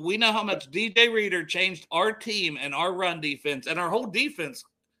valuable. We know how much DJ Reeder changed our team and our run defense and our whole defense.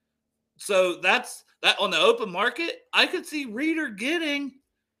 So that's that on the open market. I could see Reeder getting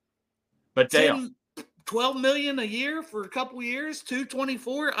 $12 million a year for a couple years,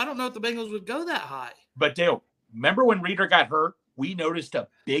 $224. I don't know if the Bengals would go that high. But Dale, remember when Reeder got hurt? We noticed a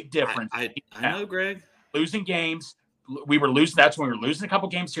big difference. I know, Greg. Losing games. We were losing. That's when we were losing a couple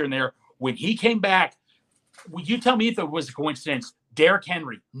games here and there. When he came back, will you tell me if it was a coincidence? Derrick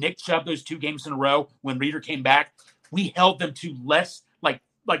Henry, Nick Chubb, those 2 games in a row when Reeder came back, we held them to less, like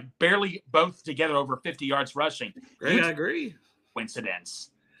barely both together over 50 yards rushing. Greg, I agree. Coincidence.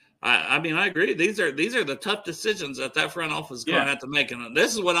 I mean, I agree. These are the tough decisions that front office is going to have to make. And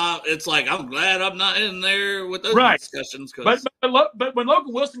this is what it's like, I'm glad I'm not in there with those discussions. But when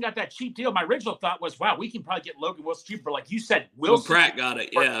Logan Wilson got that cheap deal, my original thought was, wow, we can probably get Logan Wilson cheaper. Like you said, Wilson. Pratt got it,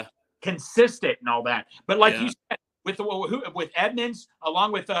 yeah. Consistent and all that. But like you said, with Edmonds,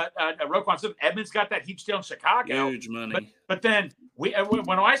 along with Roquan Smith, Edmonds got that huge deal in Chicago. Huge money. But then when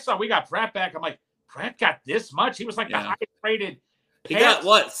I saw we got Pratt back, I'm like, Pratt got this much? He was like the highest rated. He got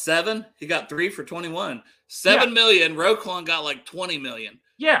what, 7? He got 3 for 21. $7 million. Roquan got like $20 million.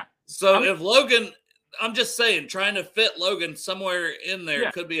 Yeah. So if Logan, I'm just saying, trying to fit Logan somewhere in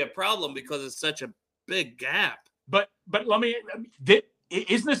there could be a problem because it's such a big gap. But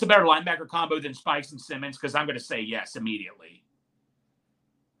isn't this a better linebacker combo than Spikes and Simmons? Because I'm going to say yes immediately.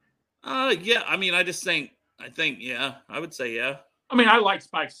 Yeah. I mean, I think, yeah. I would say yeah. I mean, I like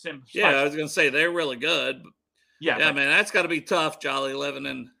Spikes Simmons. Yeah, I was going to say they're really good. Yeah, man, that's got to be tough, Jolly, living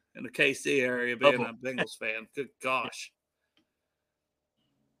in the KC area, being a Bengals fan. Good gosh.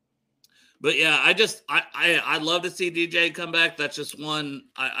 But yeah, I'd love to see DJ come back. That's just one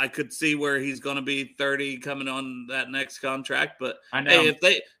I could see where he's going to be 30 coming on that next contract. But hey,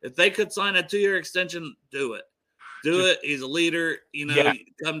 if they could sign a 2-year extension, do it. Do it. He's a leader.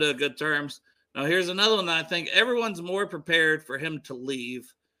 Come to good terms. Now here's another one that I think everyone's more prepared for him to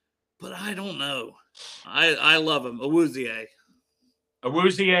leave, but I don't know. I love him. Awuzie.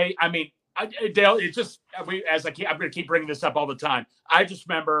 I mean, Dale, it's just I'm going to keep bringing this up all the time. I just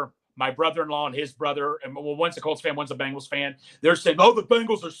remember my brother-in-law and his brother, and well, one's a Colts fan, one's a Bengals fan. They're saying, "Oh, the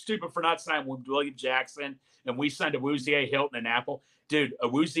Bengals are stupid for not signing William Jackson," and we signed Awuzie, Hilton, and Apple. Dude,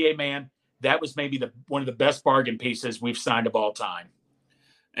 Awuzie, man, that was maybe one of the best bargain pieces we've signed of all time.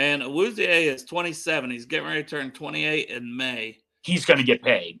 And Awuzie is 27. He's getting ready to turn 28 in May. He's going to get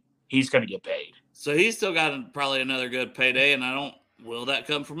paid. So he's still got probably another good payday, and will that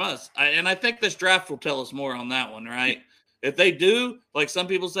come from us? I think this draft will tell us more on that one, right? If they do, like some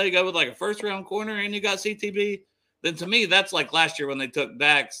people say, go with like a first-round corner and you got CTB, then to me, that's like last year when they took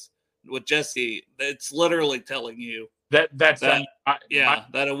Dax with Jesse. It's literally telling you that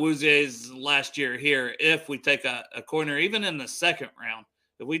Awuzie's last year here. If we take a corner, even in the second round,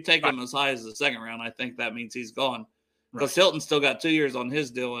 if we take him as high as the second round, I think that means he's gone. Because Hilton still got 2 years on his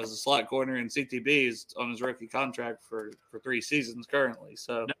deal as a slot corner, and CTB is on his rookie contract for 3 seasons currently.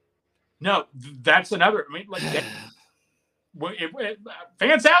 So, no, that's another. I mean, like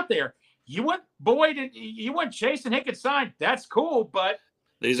fans out there, you want Boyd and you want Chase and Hickett signed. That's cool, but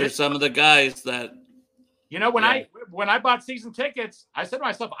these are some of the guys that when I bought season tickets, I said to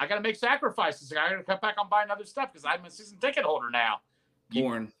myself, I got to make sacrifices. I got to cut back on buying other stuff because I'm a season ticket holder now.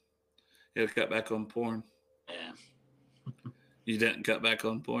 Porn, you got to cut back on porn. Yeah. You didn't cut back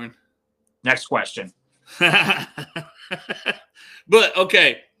on porn. Next question. But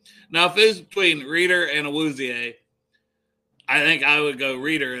okay, now if it's between Reeder and Awuzie, I think I would go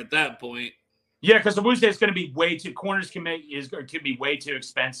Reeder at that point. Yeah, because Awuzie is going to be way too. Corners can be way too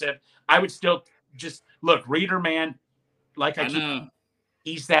expensive. I would still just look Reeder, man. Like I know,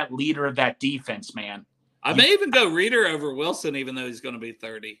 he's that leader of that defense, man. I may even go Reeder over Wilson, even though he's going to be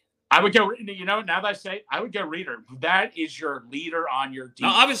 30. I would go. Now that I say, I would go Reeder. That is your leader on your defense.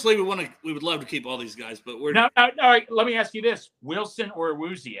 Now, obviously, we would love to keep all these guys, but we're no. All right, let me ask you this: Wilson or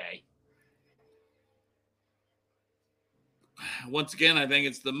Awuzie? Once again, I think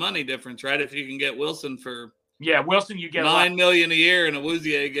it's the money difference, right? If you can get Wilson for Wilson, you get $9 million a year, and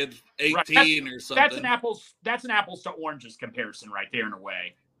Awuzie gets 18 or something. That's an apples to oranges comparison, right there in a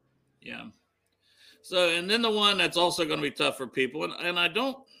way. Yeah. So, and then the one that's also going to be tough for people, and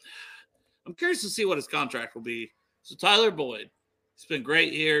I'm curious to see what his contract will be. So Tyler Boyd, he's been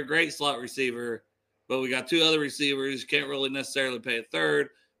great here, great slot receiver, but we got 2 other receivers. Can't really necessarily pay a third.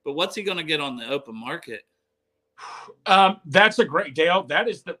 But what's he going to get on the open market? That's a great Dale. That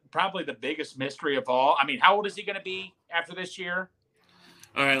is probably the biggest mystery of all. I mean, how old is he going to be after this year?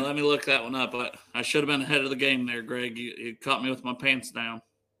 All right, let me look that one up. I should have been ahead of the game there, Greg. You caught me with my pants down.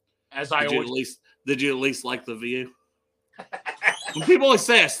 Did you at least like the view? When people always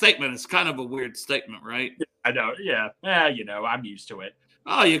say a statement, it's kind of a weird statement, right? I know, yeah. I'm used to it.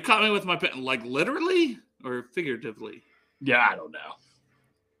 Oh, you caught me with my pen, like literally or figuratively? Yeah, I don't know.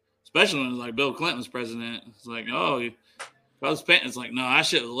 Especially when it's like Bill Clinton was president. It's like, oh, if I was painting, it's like, no, that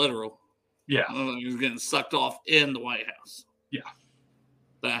shit was literal. Yeah. He was getting sucked off in the White House. Yeah.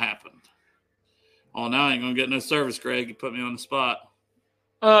 That happened. Oh, now I ain't going to get no service, Greg. You put me on the spot.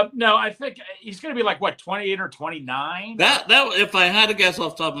 No, I think he's going to be like, what, 28 or 29? That if I had to guess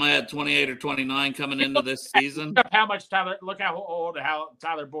off the top of my head, 28 or 29 coming into this season. Look how old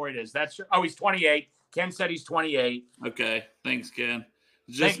Tyler Boyd is. He's 28. Ken said he's 28. Okay. Thanks, Ken.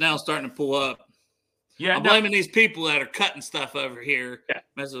 Just now starting to pull up. Yeah, I'm blaming these people that are cutting stuff over here,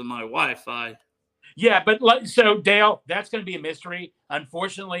 messing with my Wi-Fi. Yeah, but so Dale, that's going to be a mystery.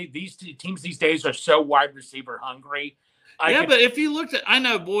 Unfortunately, these teams these days are so wide receiver hungry. But if you looked at, I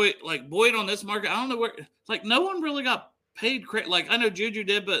know Boyd on this market, I don't know where, like no one really got paid. Like I know Juju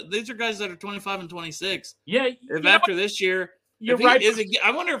did, but these are guys that are 25 and 26. Yeah. If after this year, you're right.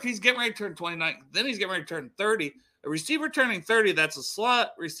 I wonder if he's getting ready to turn 29. Then he's getting ready to turn 30. A receiver turning 30, that's a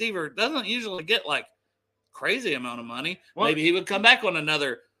slot receiver, doesn't usually get like crazy amount of money. Well, maybe he would come back on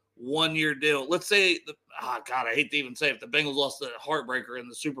another 1-year deal. Let's say, I hate to even say if the Bengals lost the heartbreaker in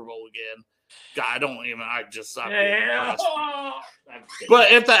the Super Bowl again. God, I just suck. Yeah.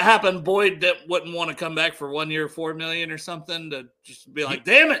 But if that happened, Boyd wouldn't want to come back for 1 year, $4 million or something to just be like,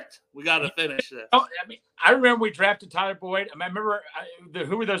 damn it, we got to finish this. I remember we drafted Tyler Boyd. I remember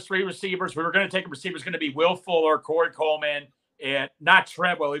who were those 3 receivers? We were going to take a receiver. It was going to be Will Fuller, Corey Coleman, and not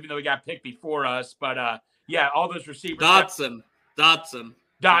Treadwell, even though he got picked before us. But all those receivers. Dotson.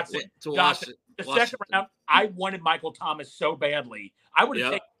 The second round, I wanted Michael Thomas so badly. I would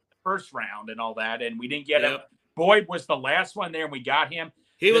have taken the first round and all that, and we didn't get him. Boyd was the last one there, and we got him.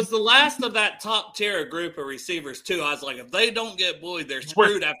 He was the last of that top tier group of receivers, too. I was like, if they don't get Boyd, they're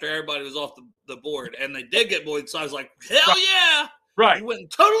screwed after everybody was off the board. And they did get Boyd, so I was like, hell yeah. Right. You went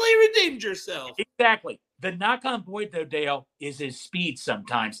and totally redeemed yourself. Exactly. The knock on Boyd, though, Dale, is his speed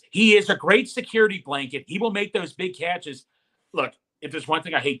sometimes. He is a great security blanket. He will make those big catches. Look, if there's one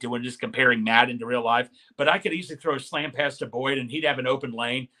thing I hate doing, just comparing Madden to real life, but I could easily throw a slam pass to Boyd and he'd have an open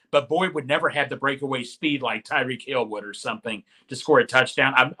lane, but Boyd would never have the breakaway speed like Tyreek Hill would or something to score a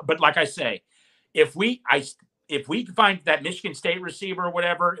touchdown. But like I say, if we find that Michigan State receiver or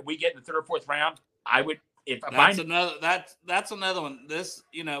whatever, if we get in the third or fourth round, I would. That's another one. This,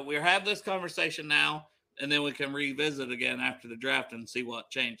 we have this conversation now, and then we can revisit again after the draft and see what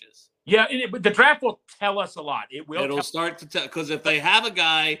changes. Yeah, but the draft will tell us a lot. It'll start to tell, because if they have a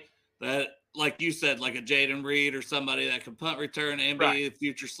guy that, like you said, like a Jaden Reed or somebody that can punt return and be a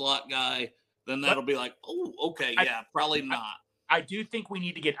future slot guy, then that'll be like, oh, okay, probably not. I do think we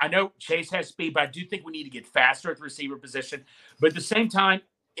need to get – I know Chase has speed, but I do think we need to get faster at the receiver position. But at the same time,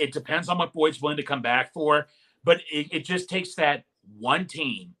 it depends on what Boyd's willing to come back for. But it just takes that one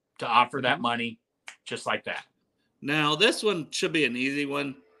team to offer that money just like that. Now, this one should be an easy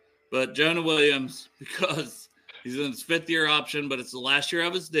one. But Jonah Williams, because he's in his 5th-year option, but it's the last year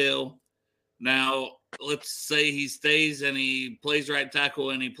of his deal. Now, let's say he stays and he plays right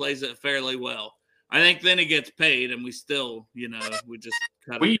tackle and he plays it fairly well. I think then he gets paid, and we still, we just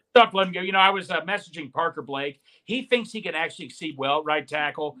cut it. We stuck let him go. I was messaging Parker Blake. He thinks he can actually exceed well at right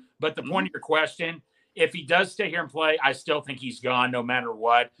tackle. But the point of your question, if he does stay here and play, I still think he's gone no matter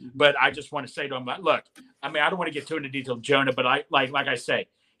what. But I just want to say to him, look, I don't want to get too into detail, Jonah, but like I say,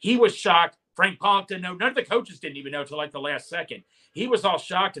 he was shocked. Frank Pollock didn't know. None of the coaches didn't even know until like the last second. He was all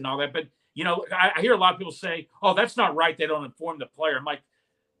shocked and all that. But, I hear a lot of people say, oh, that's not right. They don't inform the player. I'm like,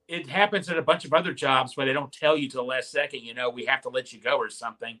 it happens at a bunch of other jobs where they don't tell you to the last second, we have to let you go or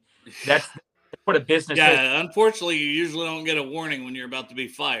something. That's what a business is. Unfortunately, you usually don't get a warning when you're about to be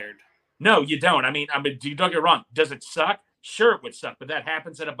fired. No, you don't. Don't get me wrong. Does it suck? Sure, it would suck, but that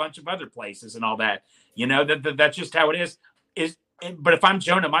happens at a bunch of other places and all that. That's just how it is. But if I'm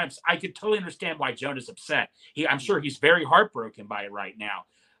Jonah, I could totally understand why Jonah's upset. I'm sure he's very heartbroken by it right now.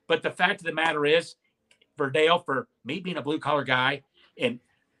 But the fact of the matter is, for Dale, for me being a blue collar guy and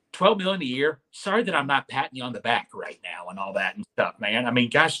 $12 million a year, sorry that I'm not patting you on the back right now and all that and stuff, man.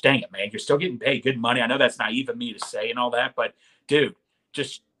 Gosh dang it, man. You're still getting paid good money. I know that's naive of me to say and all that, but dude,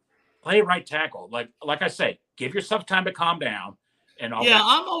 just play right tackle. Like I say, give yourself time to calm down. And all that.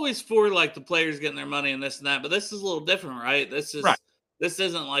 I'm always for the players getting their money and this and that, but this is a little different, right? This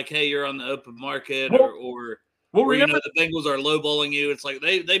isn't like, hey, you're on the open market or the Bengals are lowballing you. It's like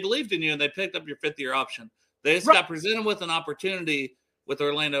they believed in you and they picked up your 5th-year option. They just got presented with an opportunity with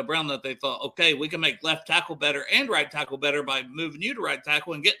Orlando Brown that they thought, okay, we can make left tackle better and right tackle better by moving you to right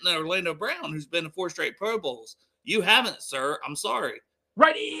tackle and getting Orlando Brown, who's been to 4 straight Pro Bowls. You haven't, sir. I'm sorry.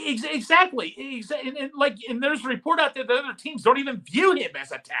 Right, exactly. And there's a report out there that other teams don't even view him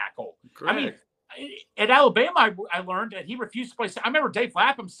as a tackle. Correct. At Alabama, I learned that he refused to play center. I remember Dave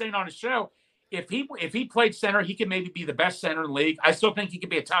Lapham saying on his show, if he played center, he could maybe be the best center in the league. I still think he could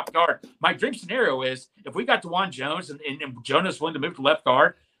be a top guard. My dream scenario is if we got DeJuan Jones and Jonas willing to move to left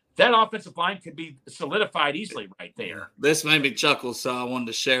guard, that offensive line could be solidified easily right there. This made me chuckle, so I wanted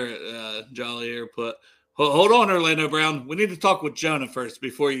to share it. Jolly Air put. Hold on, Orlando Brown. We need to talk with Jonah first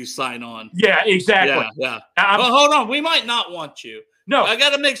before you sign on. Yeah, exactly. Yeah. Hold on. We might not want you. No. I got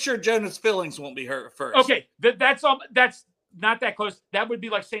to make sure Jonah's feelings won't be hurt first. Okay, that's all. That's not that close. That would be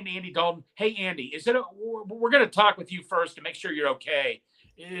like saying to Andy Dalton, hey, Andy, we're going to talk with you first to make sure you're okay.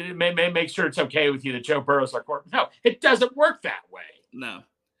 Make sure it's okay with you that Joe Burrow's our quarterback. No, it doesn't work that way. No.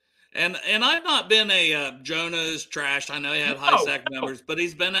 And I've not been a Jonah's trash. I know he had high sack numbers, but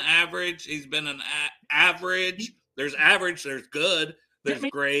he's been an average. He's been an average. There's average. There's good. There's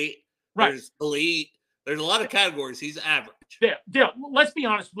great. There's elite. There's a lot of categories. He's average. Dale, let's be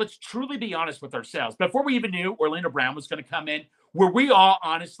honest. Let's truly be honest with ourselves. Before we even knew Orlando Brown was going to come in, were we all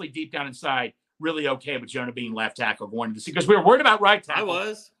honestly deep down inside really okay with Jonah being left tackle going to see? Because we were worried about right tackle. I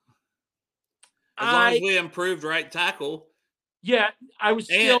was. As long as we improved right tackle. Yeah, I was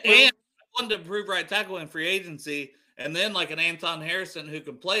still. And I wanted to improve right tackle in free agency. And then like an Anton Harrison who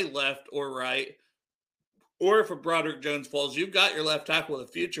can play left or right. Or if a Broderick Jones falls, you've got your left tackle of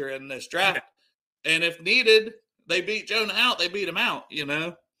the future in this draft. Yeah. And if needed, they beat Jonah out. They beat him out,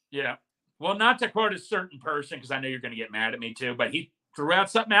 Yeah. Well, not to quote a certain person, because I know you're going to get mad at me too, but he threw out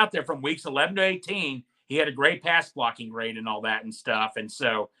something out there from weeks 11 to 18. He had a great pass blocking grade and all that and stuff. And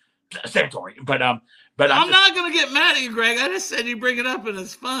so, Santori. But I'm not going to get mad at you, Greg. I just said you bring it up and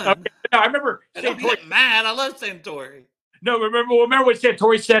it's fun. Okay. No, I remember. I don't get mad. I love Santori. No, remember what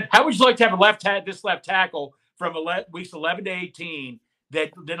Santori said? How would you like to have this left tackle from weeks 11 to 18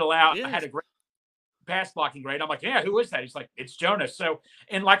 that had a great pass blocking grade? I'm like, yeah, who is that? He's like, it's Jonas. So,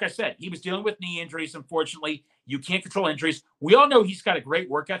 and like I said, he was dealing with knee injuries. Unfortunately, you can't control injuries. We all know he's got a great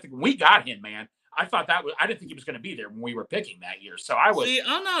work ethic. We got him, man. I thought I didn't think he was going to be there when we were picking that year. So I was. See,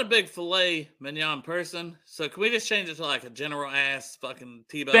 I'm not a big filet mignon person. So can we just change it to like a general ass fucking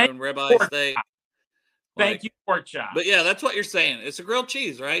T-bone ribeye steak? Thank you, pork chop. But yeah, that's what you're saying. It's a grilled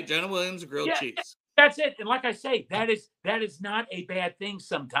cheese, right? Jonah Williams, grilled cheese. That's it. And like I say, that is not a bad thing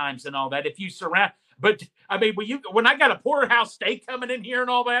sometimes and all that. If you surround, but I mean, when I got a porterhouse steak coming in here and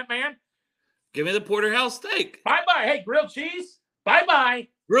all that, man. Give me the porterhouse steak. Bye-bye. Hey, grilled cheese. Bye-bye.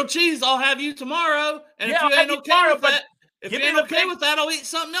 Grilled cheese, I'll have you tomorrow. And if you ain't okay with that, I'll eat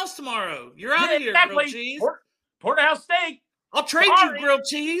something else tomorrow. You're out of here, grilled cheese. Porterhouse steak. I'll trade you grilled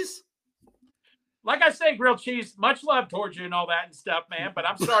cheese. Like I say, grilled cheese, much love towards you and all that and stuff, man. But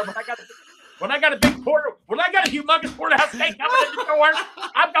I'm sorry, when I got a humongous porterhouse steak coming in the door,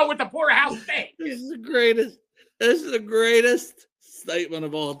 I'm going with the porterhouse steak. This is the greatest. This is the greatest statement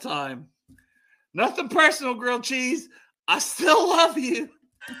of all time. Nothing personal, grilled cheese. I still love you.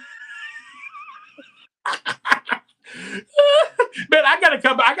 Man, I gotta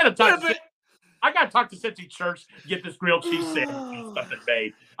talk to Cincy Church to get this grilled cheese sandwich something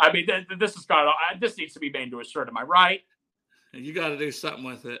made. I mean, this needs to be made into a shirt. Am I right? You got to do something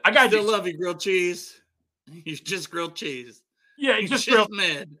with it. I still love you, grilled cheese. You just grilled cheese. Yeah, you just grilled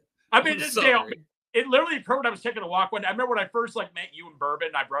mid. I mean, it literally occurred when I was taking a walk one day. I remember when I first met you in Bourbon,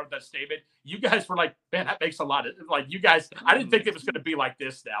 and I brought up that statement. You guys were like, man, that makes a lot of you guys. I didn't think it was going to be like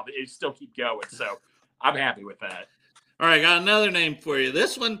this now. It still keep going. So I'm happy with that. All right, got another name for you.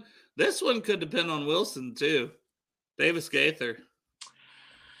 This one could depend on Wilson too. Davis Gaither.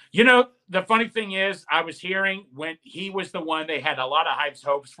 You know, the funny thing is, I was hearing when he was the one they had a lot of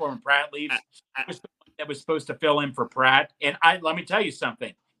hopes for when Pratt leaves. He was the one that was supposed to fill in for Pratt. And let me tell you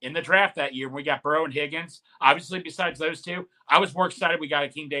something. In the draft that year, when we got Burrow and Higgins, obviously besides those two, I was more excited we got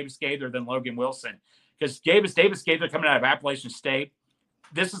Akeem Davis Gaither than Logan Wilson. Because Davis Gaither coming out of Appalachian State,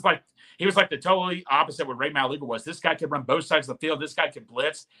 he was like the totally opposite what Ray Maluga was. This guy could run both sides of the field. This guy could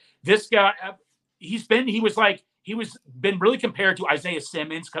blitz. This guy, he's been really compared to Isaiah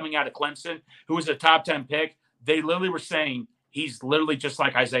Simmons coming out of Clemson, who was a top 10 pick. They literally were saying he's literally just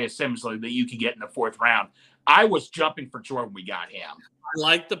like Isaiah Simmons that you could get in the 4th round. I was jumping for joy when we got him. I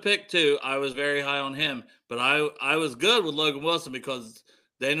liked the pick too. I was very high on him, but I was good with Logan Wilson because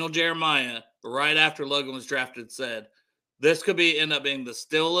Daniel Jeremiah, right after Logan was drafted, said, this could end up being the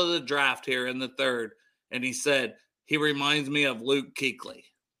steal of the draft here in the 3rd. And he said, he reminds me of Luke Kuechly.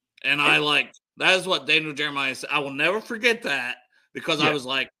 And that is what Daniel Jeremiah said. I will never forget that because I was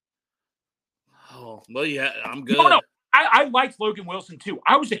like, oh, well, yeah, I'm good. No. I liked Logan Wilson too.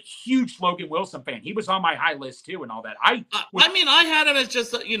 I was a huge Logan Wilson fan. He was on my high list too and all that. I had him as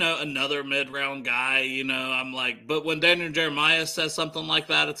just, another mid-round guy, I'm like, but when Daniel Jeremiah says something like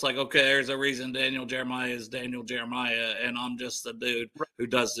that, it's like, okay, there's a reason Daniel Jeremiah is Daniel Jeremiah, and I'm just the dude who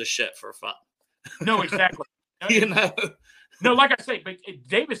does this shit for fun. No, exactly. No, like I say, but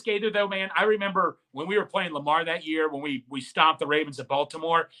Davis Gaither, though, man, I remember when we were playing Lamar that year, when we stomped the Ravens at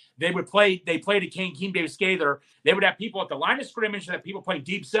Baltimore, they played Akeem Davis Gaither. They would have people at the line of scrimmage that people playing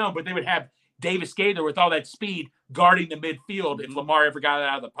deep zone, but they would have Davis Gaither with all that speed guarding the midfield if Lamar ever got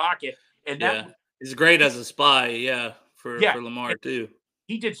out of the pocket. And he's great as a spy, for Lamar too.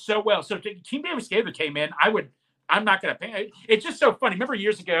 He did so well. So Akeem Davis Gaither came in. I'm not going to pay. It's just so funny. Remember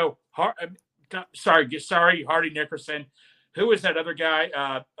years ago, Hardy Nickerson. Who was that other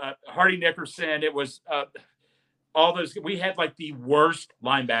guy? Hardy Nickerson. It was all those. We had like the worst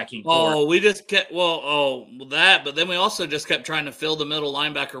linebacking core. Oh, we just kept that, but then we also just kept trying to fill the middle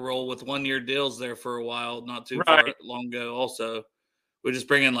linebacker role with 1-year deals there for a while, not too far long ago. Also, we just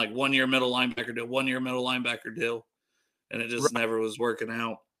bring in like 1-year middle linebacker deal, 1-year middle linebacker deal, and it just never was working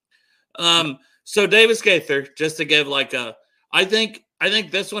out. So Davis Gaither, just to give I think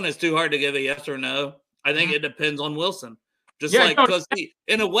this one is too hard to give a yes or no. I think it depends on Wilson. Because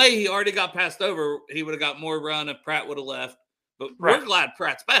in a way, he already got passed over. He would have got more run if Pratt would have left. But we're glad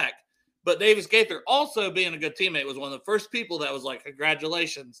Pratt's back. But Davis Gaither, also being a good teammate, was one of the first people that was like,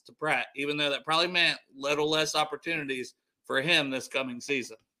 congratulations to Pratt, even though that probably meant little less opportunities for him this coming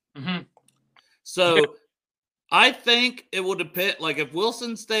season. Mm-hmm. So I think it will depend. Like if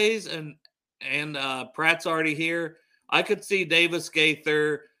Wilson stays and Pratt's already here, I could see Davis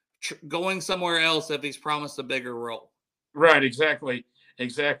Gaither going somewhere else if he's promised a bigger role. Right, exactly.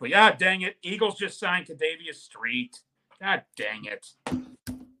 Ah, dang it. Eagles just signed Kadavius Street. God dang it.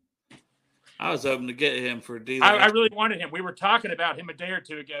 I was hoping to get him for a deal. I really wanted him. We were talking about him a day or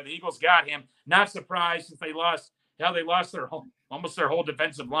two ago. The Eagles got him. Not surprised since they lost hell, they lost almost their whole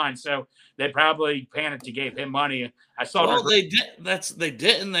defensive line, so they probably panicked and gave him money. I saw. Well, they did. They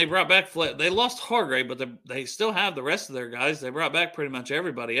didn't. They brought back. They lost Hargrave, but they still have the rest of their guys. They brought back pretty much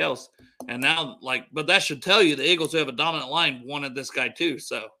everybody else, and now but that should tell you the Eagles, who have a dominant line, wanted this guy too.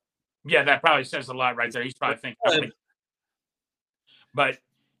 So yeah, that probably says a lot right there. He's probably thinking. But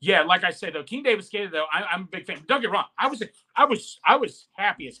yeah, like I said though, King Davis-Gator though, I'm a big fan. Don't get me wrong. I was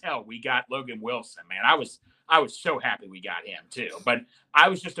happy as hell we got Logan Wilson, man. I was so happy we got him too. But I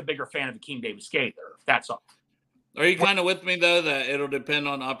was just a bigger fan of the King Davis-Gator. That's all. Are you kind of with me though that it'll depend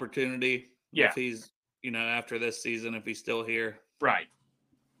on opportunity? Yeah. If he's, after this season, if he's still here. Right.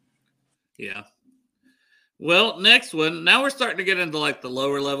 Yeah. Well, next one. Now we're starting to get into like the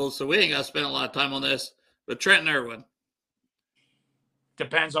lower levels, so we ain't got to spend a lot of time on this. But Trenton Irwin.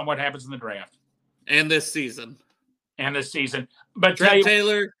 Depends on what happens in the draft. And this season. But Trent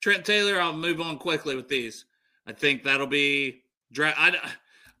Taylor, I'll move on quickly with these. I think that'll be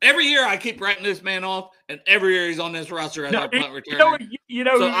every year I keep writing this man off, and every year he's on this roster as our punt returner.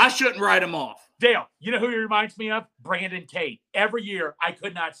 So I shouldn't write him off. Dale, you know who he reminds me of? Brandon Tate. Every year I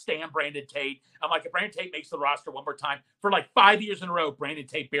could not stand Brandon Tate. I'm like, if Brandon Tate makes the roster one more time, for like 5 years in a row, Brandon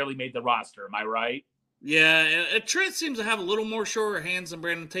Tate barely made the roster. Am I right? Yeah, Trent seems to have a little more shorter hands than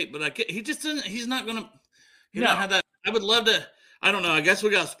Brandon Tate, but he just doesn't. He's not going to. Don't have that. I would love to. I don't know. I guess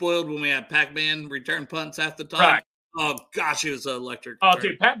we got spoiled when we had Pac-Man return punts half the time. Right. Oh gosh, he was electric. Oh,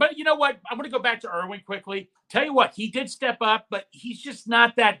 dude. But you know what? I'm going to go back to Irwin quickly. Tell you what, he did step up, but he's just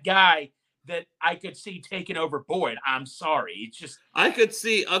not that guy that I could see taking over Boyd. I'm sorry. It's just I could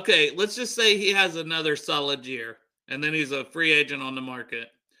see. Okay, let's just say he has another solid year, and then he's a free agent on the market.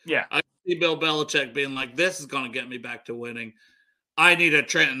 Yeah. I see Bill Belichick being like, this is going to get me back to winning. I need a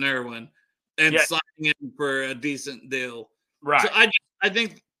Trenton Irwin and signing him for a decent deal. Right. So I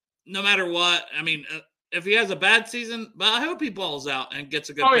think no matter what, I mean, if he has a bad season, but I hope he balls out and gets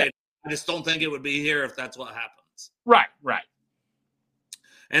a good pay. I just don't think it would be here if that's what happens. Right.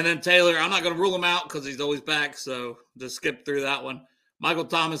 And then Taylor, I'm not going to rule him out because he's always back, so just skip through that one. Michael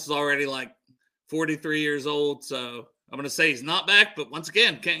Thomas is already like 43 years old, so I'm going to say he's not back, but once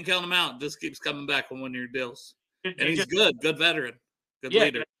again, can't count him out. Just keeps coming back on one-year deals. And he's good veteran, good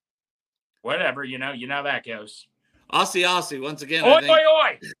leader. Whatever, you know that goes. Aussie, once again. Oi.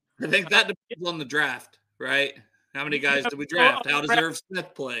 I think that depends on the draft, right? How many guys do we draft? How does Irv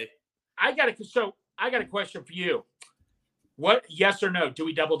Smith play? I got a question for you. What, yes or no, do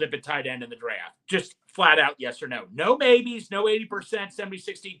we double dip at tight end in the draft? Just flat out yes or no. No maybes, no 80%, 70,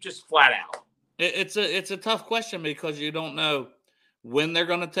 60, just flat out. It's a tough question because you don't know when they're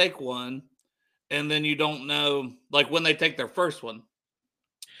going to take one, and then you don't know like when they take their first one.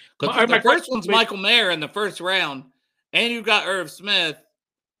 Because the first one's Michael Mayer in the first round, and you've got Irv Smith,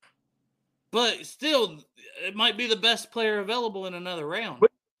 but still, it might be the best player available in another round. But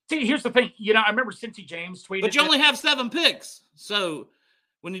see, here's the thing. I remember Cincy James tweeted. But you only have 7 picks. So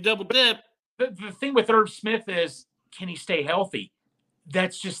when you double dip. The thing with Irv Smith is, can he stay healthy?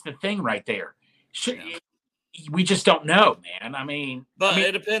 That's just the thing right there. We just don't know, man. I mean,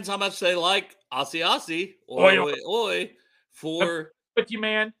 it depends how much they like Aussie, oi, for. But you,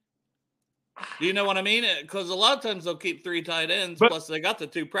 man. Do you know what I mean? Because a lot of times they'll keep 3 tight ends, plus they got the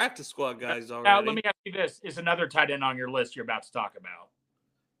 2 practice squad guys already. Now, let me ask you this. Is another tight end on your list you're about to talk about?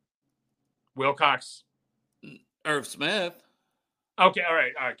 Wilcox? Irv Smith. Okay, all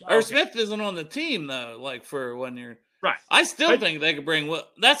right. Irv Smith isn't on the team, though, like for 1 year. Right. I still think they could bring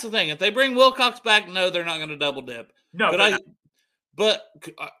 – that's the thing. If they bring Wilcox back, no, they're not going to double dip. No. But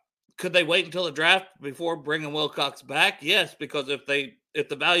could they wait until the draft before bringing Wilcox back? Yes, because if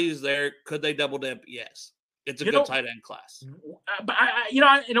the value's there, could they double dip? Yes. It's a good tight end class. But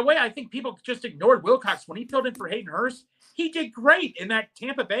in a way, I think people just ignored Wilcox when he filled in for Hayden Hurst. He did great in that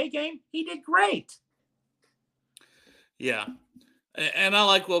Tampa Bay game. He did great. Yeah. And I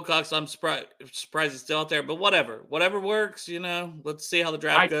like Wilcox. I'm surprised he's still out there, but whatever works, let's see how the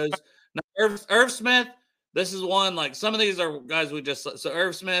draft goes. Now, Irv Smith, this is one, like some of these are guys so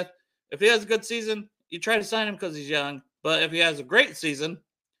Irv Smith, if he has a good season, you try to sign him because he's young, but if he has a great season,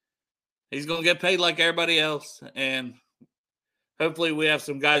 he's going to get paid like everybody else. And hopefully we have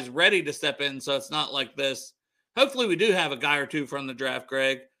some guys ready to step in. So it's not like this. Hopefully we do have a guy or two from the draft,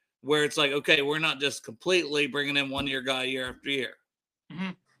 Greg, where it's like, okay, we're not just completely bringing in 1-year guy year after year.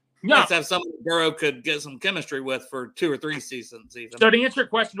 Mm-hmm. No. Let's have someone Burrow could get some chemistry with for 2 or 3 seasons even. So to answer your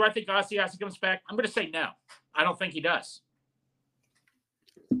question, do I think Aussie comes back? I'm going to say no. I don't think he does.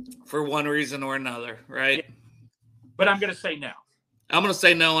 For one reason or another, right? Yeah. But I'm going to say no. I'm going to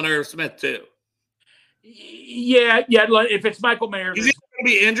say no on Irv Smith too. Yeah. If it's Michael Mayer, he's going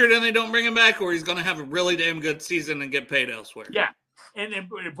to be injured and they don't bring him back, or he's going to have a really damn good season and get paid elsewhere. Yeah.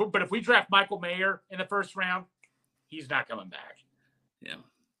 But if we draft Michael Mayer in the first round, he's not coming back. Yeah.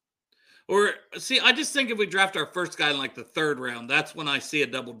 Or, see, I just think if we draft our first guy in like the third round, that's when I see a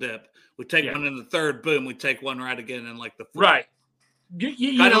double dip. We take one in the third, boom, we take one right again in like the fourth. Right.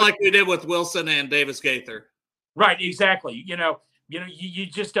 Kind of like we did with Wilson and Davis Gaither. Right, exactly. You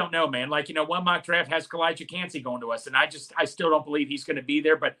just don't know, man. Like, one mock draft has Kalijah Cansey going to us, and I still don't believe he's going to be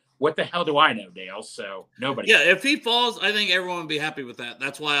there, but what the hell do I know, Dale? So nobody. Yeah, if he falls, I think everyone would be happy with that.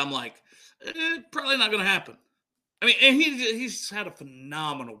 That's why I'm like, probably not going to happen. I mean, and he's had a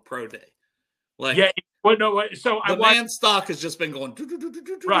phenomenal pro day. Like, yeah, well, no, so the man's stock has just been going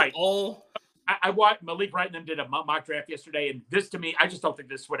right. All I watched Malik Wright and them did a mock draft yesterday, and this to me, I just don't think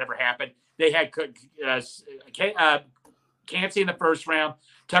this would ever happen. They had Cansey in the first round,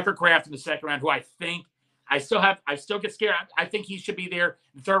 Tucker Kraft in the second round, who I still get scared. I think he should be there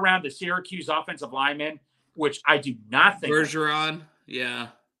in the third round, the Syracuse offensive lineman, which I do not think. Bergeron, yeah.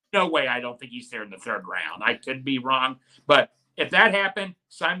 No way, I don't think he's there in the third round. I could be wrong, but if that happened,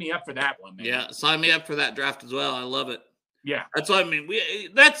 sign me up for that one, man. Yeah, sign me up for that draft as well. I love it. Yeah. That's what I mean.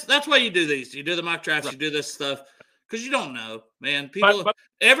 That's why you do these. You do the mock drafts, right. You do this stuff, because you don't know, man.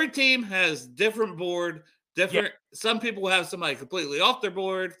 Every team has different board, different. Yeah. Some people have somebody completely off their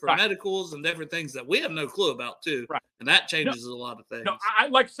board for medicals and different things that we have no clue about too. Right. And that changes a lot of things. No, I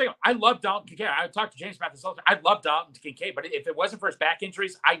like to say I love Dalton Kincaid. I talked to James about this all the time. I love Dalton Kincaid, but if it wasn't for his back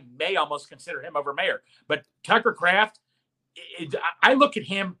injuries, I may almost consider him over Mayer. But Tucker Kraft, I look at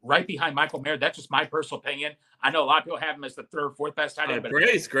him right behind Michael Mayer. That's just my personal opinion. I know a lot of people have him as the third or fourth best tight end.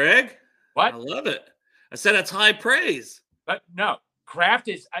 Praise, Greg. What? I love it. I said it's high praise. But no, Kraft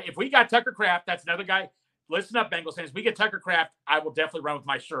is – if we got Tucker Kraft, that's another guy. Listen up, Bengals fans. We get Tucker Kraft, I will definitely run with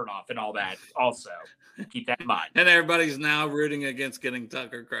my shirt off and all that also. Keep that in mind. And everybody's now rooting against getting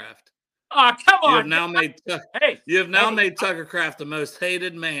Tucker Kraft. Oh, come on. You have now made Tucker Kraft the most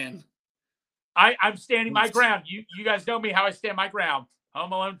hated man. I'm standing my ground. You guys know me how I stand my ground.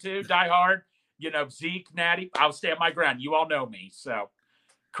 Home Alone 2, Die Hard, Zeke, Natty. I'll stand my ground. You all know me. So,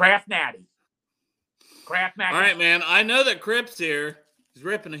 Kraft Natty. Kraft Natty. All right, man. I know that Crip's here. He's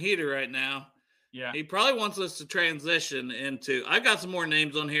ripping a heater right now. Yeah. He probably wants us to transition into – I got some more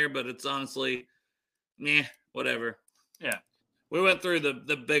names on here, but it's honestly, whatever. Yeah. We went through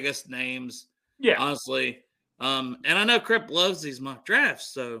the biggest names. Yeah. Honestly. And I know Crip loves these mock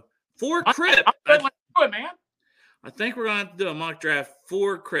drafts, so – for Crip. Let's do it, man. I think we're going to have to do a mock draft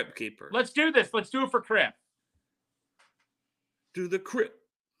for Crip Keeper. Let's do this. Let's do it for Crip. Do the Crip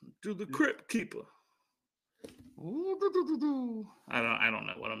Keeper. I don't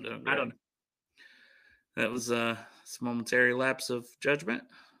know what I'm doing. I don't know. That was a momentary lapse of judgment.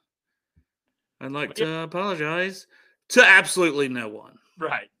 I'd like to apologize to absolutely no one.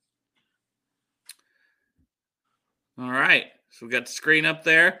 Right. All right. So we got the screen up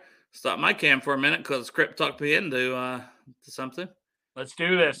there. Stop my cam for a minute because Crip talked me into to something. Let's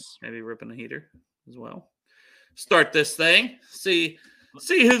do this. Maybe ripping a heater as well. Start this thing. See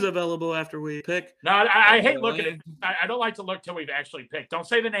who's available after we pick. No, I hate looking at it. I don't like to look till we've actually picked. Don't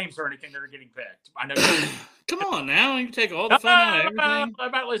say the names or anything that are getting picked. I know. Come on now. You can take all the fun out of everything.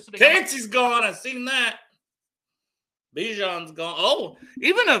 I'm not listening. Cansey's gone. I've seen that. Bijan's gone. Oh,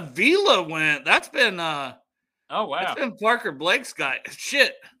 even Avila went. That's been oh, wow. That's been Parker Blake's guy.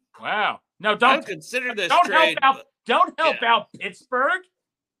 Shit. Wow. No, don't consider this don't trade. Don't help out Pittsburgh.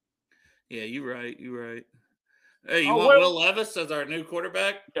 Yeah, you're right. Hey, you want Will Levis as our new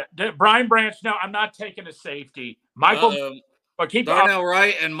quarterback? Yeah, Brian Branch. No, I'm not taking a safety. Michael, but keep Darnell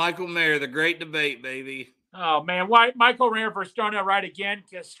Wright and Michael Mayer, the great debate, baby. Oh man, why Michael Mayer versus Darnell Wright again?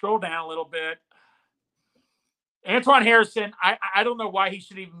 Just scroll down a little bit. Antoine Harrison, I don't know why he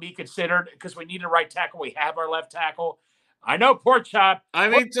should even be considered because we need a right tackle. We have our left tackle. I know Pork Chop. I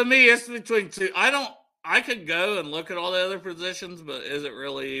mean, to me, it's between two. I could go and look at all the other positions, but is it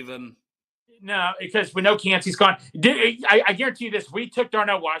really even? No, because we know Cansey's gone. I guarantee you this. We took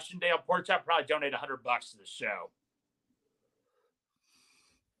Darnell Washington. Pork Chop probably donated $100 to the show.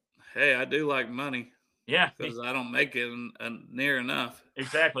 Hey, I do like money. Yeah. Because I don't make it near enough.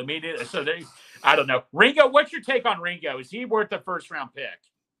 Exactly. Me neither. So I don't know. Ringo, what's your take on Ringo? Is he worth the first-round pick?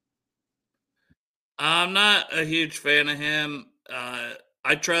 I'm not a huge fan of him.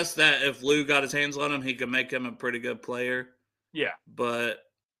 I trust that if Lou got his hands on him, he could make him a pretty good player. Yeah. But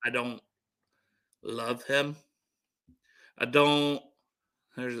I don't love him.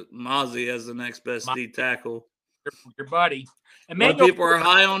 There's Mozzie as the next best D tackle. Your buddy. And people are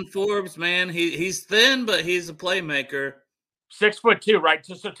high on Forbes, man. He's thin, but he's a playmaker. 6'2", right?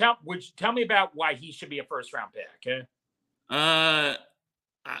 So tell me about why he should be a first-round pick. Okay?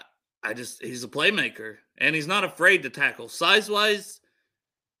 he's a playmaker, and he's not afraid to tackle. Size-wise,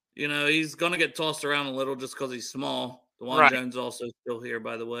 he's going to get tossed around a little just because he's small. DeJuan Jones also still here,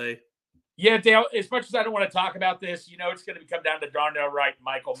 by the way. Yeah, Dale, as much as I don't want to talk about this, it's going to come down to Darnell Wright and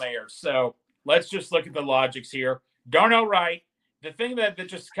Michael Mayer. So let's just look at the logics here. Darnell Wright, the thing that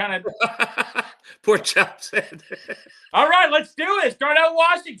just kind of – Poor Chop said. All right, let's do this. Darnell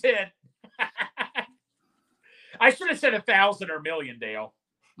Washington. I should have said 1,000 or 1,000,000, Dale.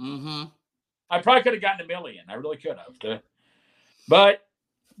 Mm-hmm. I probably could have gotten 1,000,000. I really could have. But,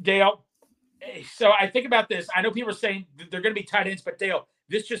 Dale, so I think about this. I know people are saying they're going to be tight ends, but, Dale,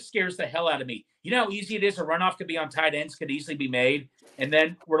 this just scares the hell out of me. You know how easy it is? A runoff could be on tight ends, could easily be made. And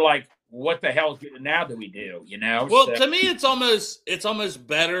then we're like, what the hell now do we do? Well, to me, it's almost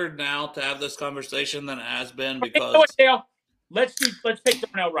better now to have this conversation than it has been because. You know what, Dale? Let's pick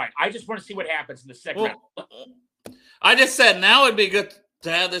Darnell Wright. I just want to see what happens in the second round. I just said now it'd be good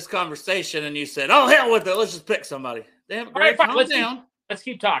to have this conversation, and you said, "Oh hell with it, let's just pick somebody." Damn, Greg, calm down. Let's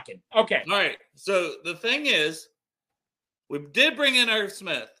keep talking. Okay. All right. So the thing is, we did bring in Irv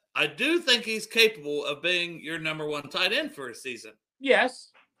Smith. I do think he's capable of being your number one tight end for a season.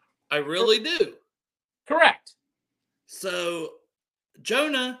 Yes. I really do. Correct. So,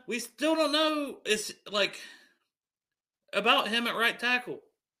 Jonah, we still don't know about him at right tackle.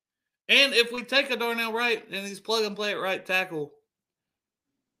 And if we take a Darnell Wright and he's plug and play at right tackle,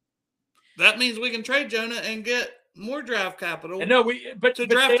 that means we can trade Jonah and get more draft capital. To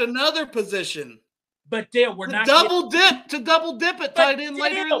draft another position. But Dale, we're not double dip at tight end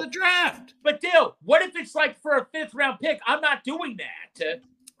later in the draft. But Dale, what if it's like for a 5th round pick? I'm not doing that.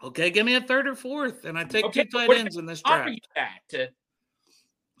 Okay, give me a 3rd or 4th, and I take 2 tight ends in this draft.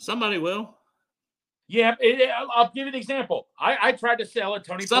 Somebody will. Yeah, I'll give you an example. I tried to sell it,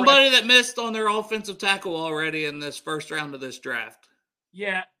 Tony. Somebody that missed on their offensive tackle already in this first round of this draft.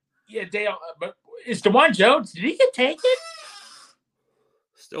 Yeah, Dale. But is DeJuan Jones? Did he get taken?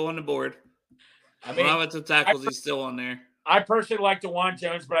 Still on the board. I mean, offensive tackles, he's still on there. I personally like DeJuan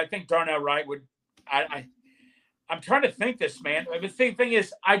Jones, but I think Darnell Wright would. I'm trying to think this, man. The thing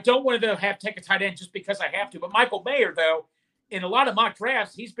is, I don't want to have to take a tight end just because I have to. But Michael Mayer, though, in a lot of mock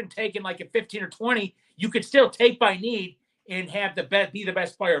drafts, he's been taken like at 15 or 20. You could still take by need and have be the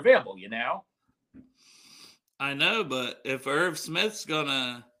best player available, I know, but if Irv Smith's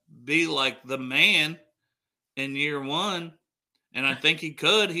gonna be like the man in year one, and I think he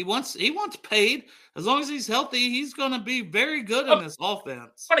could, he wants paid. As long as he's healthy, he's gonna be very good in this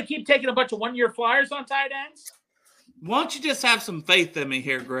offense. Want to keep taking a bunch of 1-year flyers on tight ends? Why don't you just have some faith in me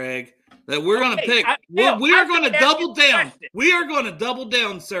here, Greg? That we're going to pick. We are going to double down. We are going to double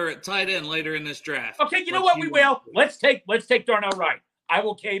down, sir, at tight end later in this draft. Okay, you know what? We will. Let's take Darnell Wright. I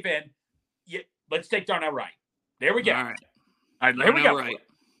will cave in. Yeah, let's take Darnell Wright. There we go. All right. Here we go. Right.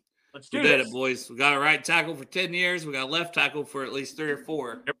 Let's do this. We did it, boys. We got a right tackle for 10 years. We got a left tackle for at least 3 or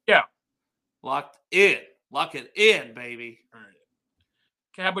 4. There we go. Locked in. Lock it in, baby. All right.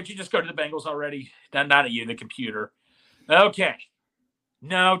 Okay, how about you just go to the Bengals already? Not at you, the computer. Okay.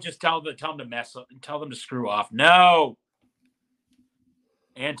 No, just tell them to mess up and tell them to screw off. No.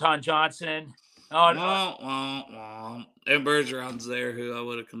 Anton Johnson. Oh, no. And Bergeron's there, who I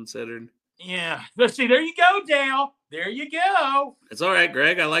would have considered. Yeah. Let's see. There you go, Dale. There you go. It's all right,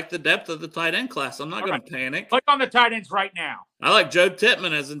 Greg. I like the depth of the tight end class. I'm not going to panic. Click on the tight ends right now. I like Joe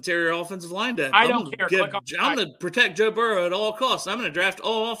Tippmann as interior offensive line depth. I don't care. I'm going to protect Joe Burrow at all costs. I'm going to draft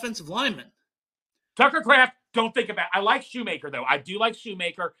all offensive linemen. Tucker Kraft, don't think about it. I like Shoemaker, though. I do like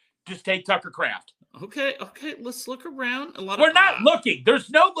Shoemaker. Just take Tucker Kraft. Okay. Let's look around. We're not looking. There's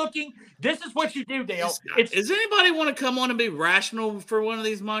no looking. This is what you do, Dale. Does anybody want to come on and be rational for one of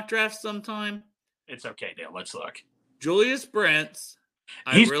these mock drafts sometime? It's okay, Dale. Let's look. Julius Brents.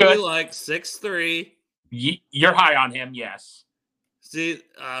 He's really good. Like 6'3". You're high on him, yes. See,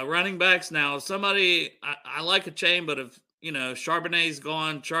 running backs now. Somebody, I like a chain, but if Charbonnet's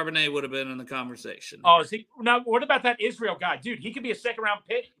gone, Charbonnet would have been in the conversation. Oh, is he? Now, what about that Israel guy? Dude, he could be a second-round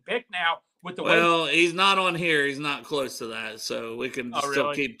pick now with the Well, he's not on here. He's not close to that, so we can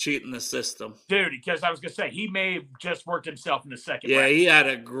still keep cheating the system. Dude, because I was going to say, he may have just worked himself in the second round. Yeah, he had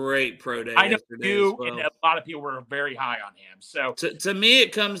a great pro day yesterday as well. And a lot of people were very high on him. So to me,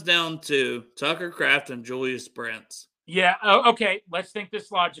 it comes down to Tucker Kraft and Julius Brents. Yeah, okay. Let's think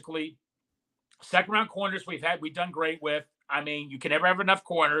this logically. Second round corners we've done great with. I mean, you can never have enough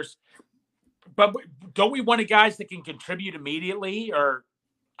corners, but don't we want guys that can contribute immediately? Or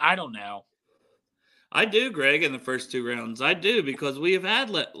I don't know. I do, Greg, in the first 2 rounds. I do, because we have had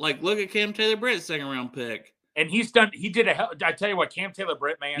look at Cam Taylor-Britt, second round pick. And I tell you what, Cam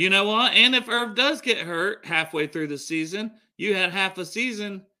Taylor-Britt, man. You know what? And if Irv does get hurt halfway through the season, you had half a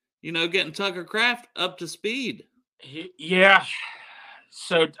season getting Tucker Kraft up to speed. Yeah.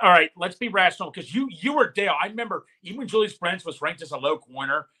 So, all right, let's be rational because you were Dale. I remember even when Julius Brents was ranked as a low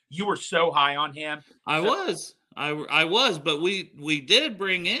corner, you were so high on him. I was, but we did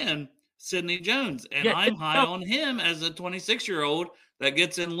bring in Sidney Jones, and I'm high on him as a 26-year-old that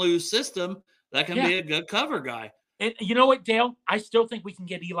gets in Lou's system that can be a good cover guy. And you know what, Dale? I still think we can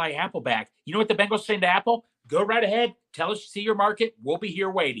get Eli Apple back. You know what the Bengals saying to Apple? Go right ahead. Tell us you see your market. We'll be here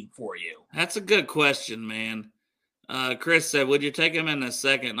waiting for you. That's a good question, man. Chris said, would you take him in a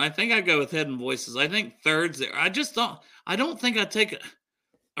second? I think I'd go with Hidden Voices. I think third's there. I don't think I'd take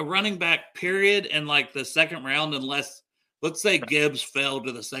a running back period in like the second round unless, let's say, Gibbs fell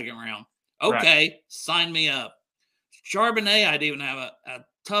to the second round. Okay, sign me up. Charbonnet, I'd even have a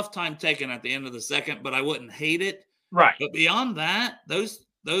tough time taking at the end of the second, but I wouldn't hate it. Right. But beyond that, those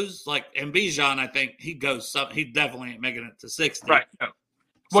like, and Bijan, I think he definitely ain't making it to 60. Right. No.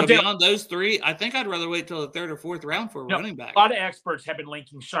 So beyond those three, I think I'd rather wait till the third or fourth round for a running back. A lot of experts have been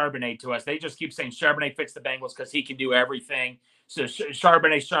linking Charbonnet to us. They just keep saying Charbonnet fits the Bengals because he can do everything. So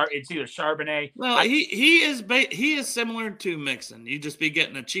Charbonnet, it's either Charbonnet. Well, he is similar to Mixon. You just be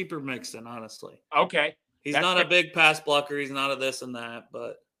getting a cheaper Mixon, honestly. Okay. He's not a big pass blocker. He's not a this and that,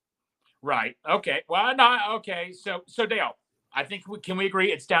 but right. Okay. Well, no. Okay. So Dale, I think can we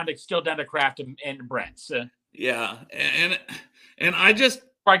agree it's still down to Kraft and Brent. Yeah, and I just.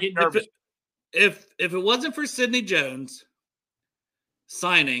 I get nervous. If it wasn't for Sidney Jones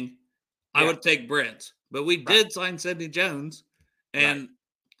signing, I would take Brent. But we did sign Sidney Jones, and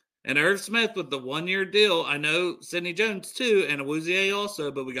Irv Smith with the 1-year deal. I know Sidney Jones too, and Awuzie also.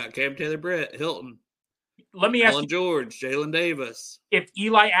 But we got Cam Taylor-Britt, Hilton. Let me ask Alan George, Jalen Davis. If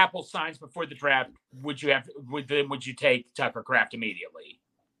Eli Apple signs before the draft, would you take Tucker Kraft immediately?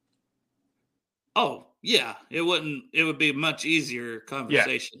 Oh, yeah. It would be a much easier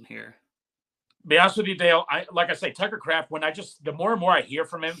conversation here. Be honest with you, Dale. Like I say, Tucker Kraft. The more and more I hear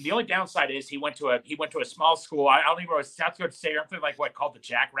from him, the only downside is he went to a small school. I don't even know what South Dakota State, something like what called the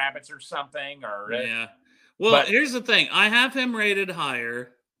Jackrabbits or something. Or yeah. Well, here's the thing. I have him rated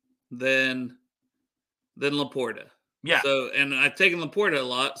higher than Laporta. Yeah. So, and I've taken Laporta a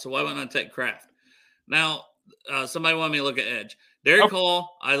lot. So why wouldn't I take Kraft? Now, somebody wanted me to look at edge. Derek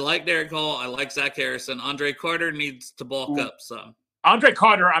Hall, I like Derek Hall. I like Zach Harrison. Andre Carter needs to bulk up some. Andre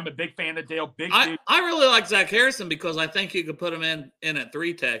Carter, I'm a big fan of Dale. I really like Zach Harrison because I think you could put him in at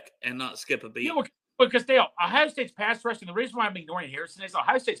 3-tech and not skip a beat. Yeah, because Dale, Ohio State's pass rushing, the reason why I'm ignoring Harrison is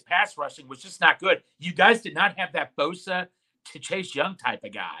Ohio State's pass rushing was just not good. You guys did not have that Bosa to Chase Young type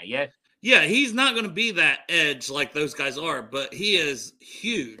of guy. Yeah. Yeah, he's not going to be that edge like those guys are, but he is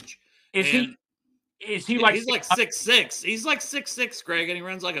huge. Is he like he's like 6'6"? He's like 6'6", Greg, and he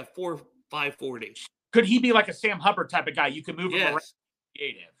runs like a 4.5 40. Could he be like a Sam Hubbard type of guy? You can move him around.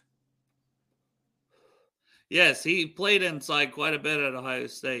 Creative. Yes, he played inside quite a bit at Ohio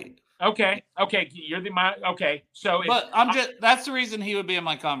State. Okay. You're okay. So, that's the reason he would be in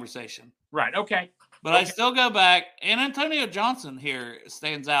my conversation. Right. Okay. But I still go back, and Antonio Johnson here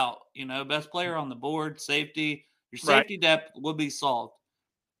stands out. Best player on the board, safety. Your safety depth will be solved.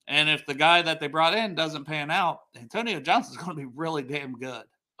 And if the guy that they brought in doesn't pan out, Antonio Johnson's going to be really damn good.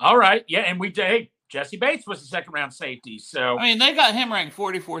 All right. Yeah, and Jesse Bates was the second-round safety. So I mean, they got him ranked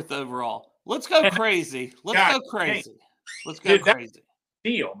 44th overall. Let's go crazy. Let's go crazy.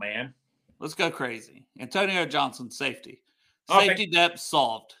 Deal, man. Let's go crazy. Antonio Johnson, safety. Safety depth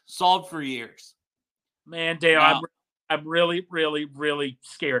solved. Solved for years. Man, Dale, I'm really, really, really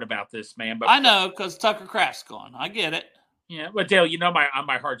scared about this, man. But I know, because Tucker Kraft's gone. I get it. Yeah, but Dale,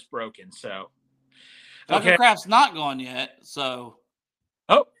 my heart's broken. So Tucker Kraft's not gone yet. So,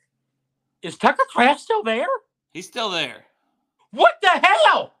 is Tucker Kraft still there? He's still there. What the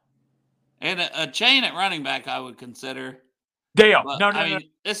hell? And a chain at running back, I would consider. Dale, but, no.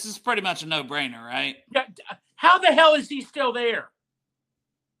 This is pretty much a no-brainer, right? Yeah, how the hell is he still there?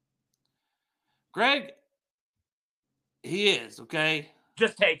 Greg, he is, okay?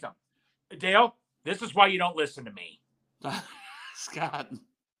 Just take him. Dale, this is why you don't listen to me. Scott.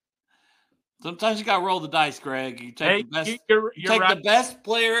 Sometimes you got to roll the dice, Greg. You take the best. You're the best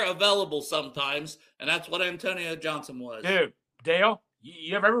player available sometimes, and that's what Antonio Johnson was. Dude, Dale,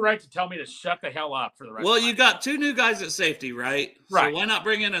 you have every right to tell me to shut the hell up for the rest. Well, you got two new guys at safety, right? Right. So why not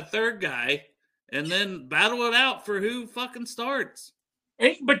bring in a third guy and then battle it out for who fucking starts?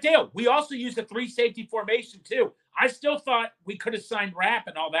 But Dale, we also used a 3 safety formation too. I still thought we could have signed Rapp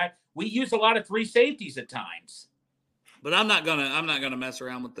and all that. We use a lot of 3 safeties at times. But I'm not gonna mess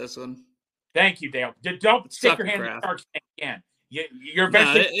around with this one. Thank you, Dale. Don't stick your hand in the Sharks again. You're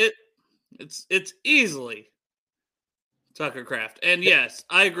no, it's easily Tucker Kraft. And yes,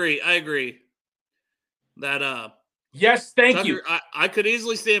 I agree. That yes, thank Tucker, you. I could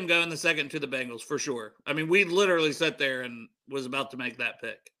easily see him going the second to the Bengals for sure. I mean, we literally sat there and was about to make that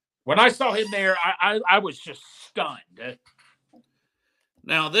pick. When I saw him there, I was just stunned.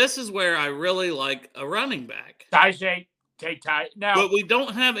 Now, this is where I really like a running back. Ty. Now, but we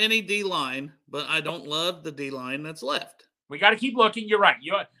don't have any D-line, but I don't love the D-line that's left. We got to keep looking. You're right.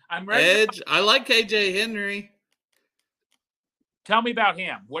 I'm ready. Edge. I like KJ Henry. Tell me about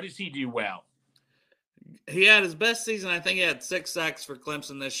him. What does he do well? He had his best season. I think he had 6 sacks for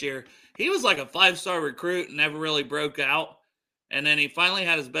Clemson this year. He was like a 5-star recruit and never really broke out. And then he finally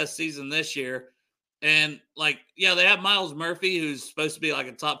had his best season this year. And, they have Miles Murphy, who's supposed to be like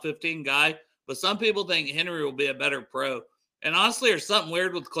a top 15 guy. But some people think Henry will be a better pro. And honestly, there's something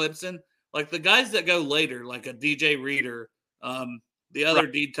weird with Clemson. Like the guys that go later, like a DJ Reader, the other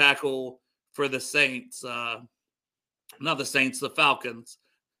D tackle for the Saints, not the Saints, the Falcons,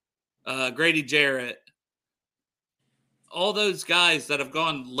 Grady Jarrett, all those guys that have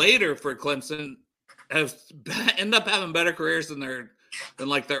gone later for Clemson have end up having better careers than their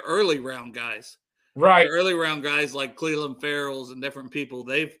early round guys. Right. The early round guys like Cleveland Farrells and different people,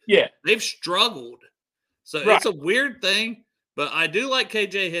 they've struggled. So It's a weird thing, but I do like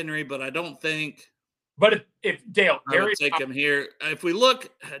KJ Henry, but I don't think. But if Dale, I would take him here. If we look,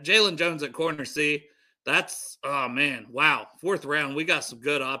 Jalen Jones at corner C, that's, oh man, wow. 4th round, we got some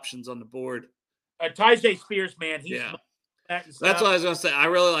good options on the board. Tyjae Spears, man, he's That's what I was going to say. I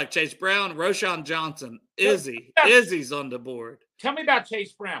really like Chase Brown, Roshan Johnson, Izzy's on the board. Tell me about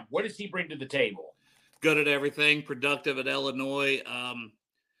Chase Brown. What does he bring to the table? Good at everything, productive at Illinois.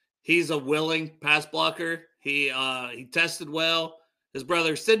 He's a willing pass blocker. He tested well. His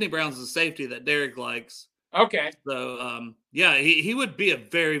brother Sidney Brown's the safety that Derek likes. Okay. So he would be a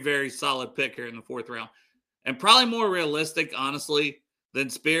very, very solid pick here in the 4th round, and probably more realistic, honestly, than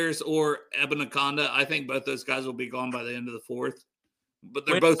Spears or Ebanaconda. I think both those guys will be gone by the end of the 4th, but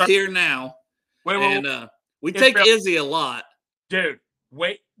they're both here now. We take Izzy a lot, dude.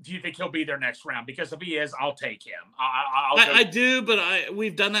 Wait, do you think he'll be there next round? Because if he is, I'll take him. I do, but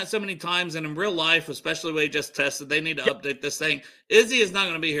we've done that so many times, and in real life, especially when he just tested, they need to update this thing. Izzy is not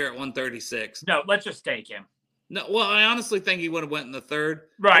going to be here at 136. No, let's just take him. No, well, I honestly think he would have went in the 3rd.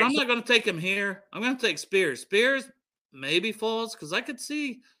 Right. But I'm not going to take him here. I'm going to take Spears. Spears maybe falls because I could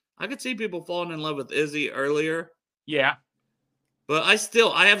see people falling in love with Izzy earlier. Yeah. But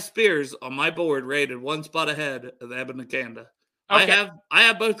I have Spears on my board rated 1 spot ahead of Ebanaconda. Okay. I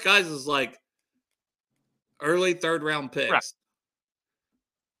have both guys as early 3rd round picks. Right.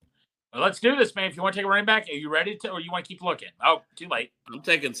 Well, let's do this, man. If you want to take a running back, are you ready to, or you want to keep looking? Oh, too late. I'm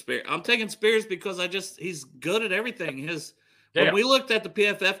taking Spears because he's good at everything. When we looked at the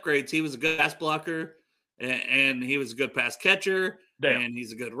PFF grades, he was a good pass blocker and he was a good pass catcher and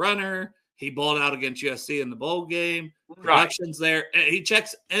he's a good runner. He balled out against USC in the bowl game. Production's there. He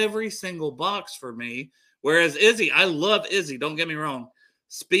checks every single box for me. Whereas Izzy, I love Izzy. Don't get me wrong.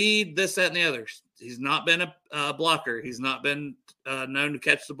 Speed, this, that, and the other. He's not been a blocker. He's not been known to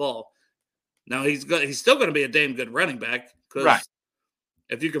catch the ball. Now, he's still going to be a damn good running back because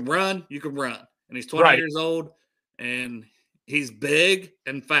if you can run, you can run. And he's 20 years old, and he's big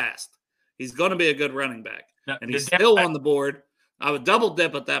and fast. He's going to be a good running back. And he's still on the board. I would double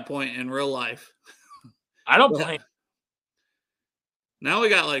dip at that point in real life. I don't blame. Now we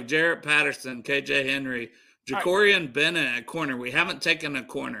got Jarrett Patterson, KJ Henry, Jacorian Bennett at corner. We haven't taken a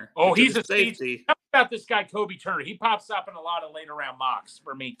corner. Oh, he's a safety. How about this guy, Kobe Turner? He pops up in a lot of later round mocks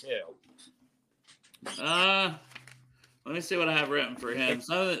for me too. Let me see what I have written for him.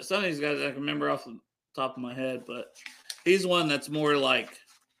 Some of these guys I can remember off the top of my head, but he's one that's more I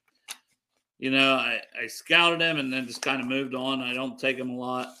scouted him and then just kind of moved on. I don't take him a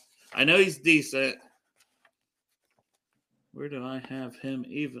lot. I know he's decent. Where do I have him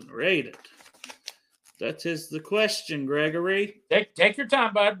even rated? That is the question, Gregory. Take your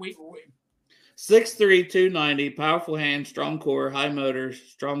time, bud. 6'3", 290, powerful hand, strong core, high motor,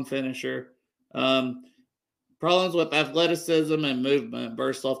 strong finisher. Problems with athleticism and movement,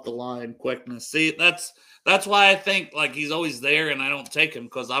 burst off the line, quickness. See, that's why I think he's always there, and I don't take him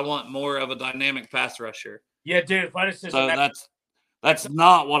because I want more of a dynamic pass rusher. Yeah, dude, athleticism. So that's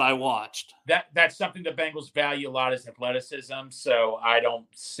not what I watched. That's something the Bengals value a lot is athleticism. So I don't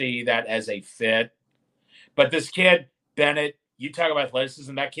see that as a fit. But this kid, Bennett, you talk about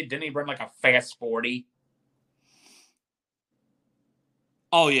athleticism. That kid didn't even run a fast 40.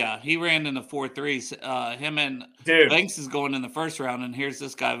 Oh, yeah. He ran in the 4.3s. Him and Banks is going in the 1st round, and here's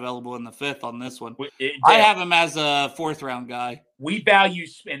this guy available in the 5th on this one. I have him as a 4th round guy. We value,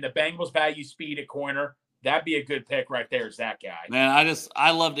 and the Bengals value speed at corner. That'd be a good pick right there. Is that guy? Man,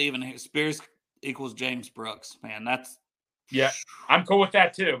 I love to even hear Spears equals James Brooks. Man, yeah. I'm cool with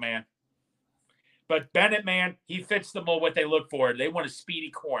that too, man. But Bennett, man, he fits the mold what they look for. They want a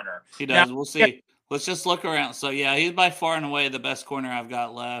speedy corner. He does. Now, we'll see. Let's just look around. So yeah, he's by far and away the best corner I've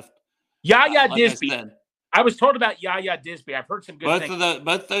got left. Yaya Disby. I was told about Yaya Disby. I've heard some good things.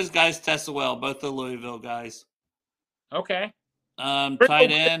 Both those guys tested well. Both the Louisville guys. Okay.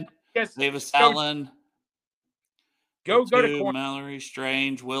 Tight end. Yes. Davis Allen. Go to corner. Mallory,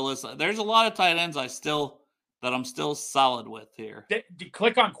 Strange, Willis. There's a lot of tight ends I'm still solid with here.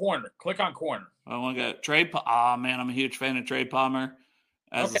 Click on corner. I want to go Trey. Man, I'm a huge fan of Trey Palmer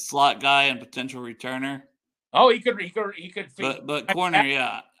as a slot guy and potential returner. Oh, he could. But corner,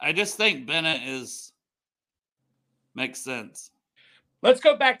 yeah. I just think Bennett makes sense. Let's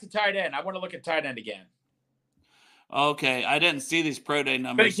go back to tight end. I want to look at tight end again. Okay, I didn't see these pro day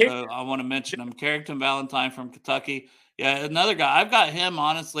numbers, so I want to mention them. Carrington Valentine from Kentucky. Yeah, another guy. I've got him,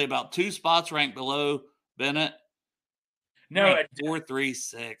 honestly, about 2 spots ranked below Bennett. No,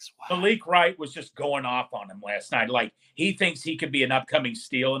 4.36. Wow. Malik Wright was just going off on him last night. Like, he thinks he could be an upcoming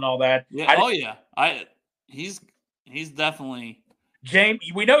steal and all that. Yeah. He's definitely. James,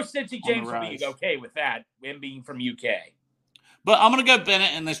 we know Cincy James will be okay with that, him being from UK. But I'm going to go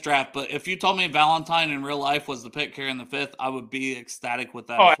Bennett in this draft. But if you told me Valentine in real life was the pick here in the 5th, I would be ecstatic with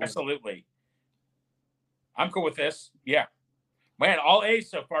that. Oh, absolutely. I'm cool with this. Yeah. Man, all A's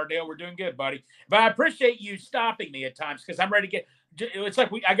so far, Dale. We're doing good, buddy. But I appreciate you stopping me at times because I'm ready to get – it's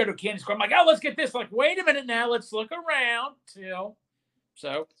like I go to a candy store. I'm like, oh, let's get this. Like, wait a minute now. Let's look around. So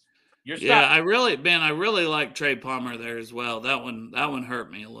you're stopping. Yeah, I really like Trey Palmer there as well. That one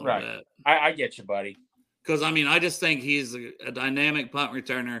hurt me a little bit. I get you, buddy. Because, I just think he's a dynamic punt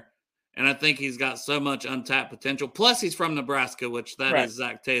returner, and I think he's got so much untapped potential. Plus, he's from Nebraska, which is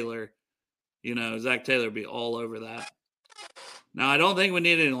Zach Taylor. Zach Taylor would be all over that. Now, I don't think we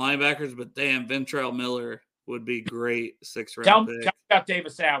need any linebackers, but damn, Ventrell Miller would be great 6th-round pick. Tell me about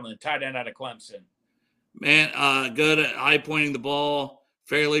Davis Allen, tight end out of Clemson. Man, good at high-pointing the ball,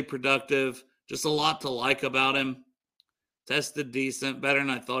 fairly productive, just a lot to like about him. Tested decent, better than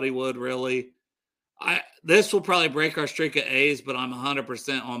I thought he would, really. This will probably break our streak of A's, but I'm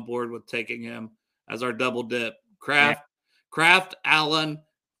 100% on board with taking him as our double dip. Kraft, Allen,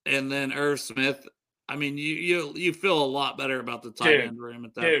 and then Irv Smith. I mean, you feel a lot better about the tight end room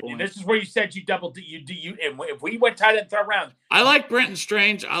at that point. This is where you said you double you. And if we went tight end 3rd round, I like Brenton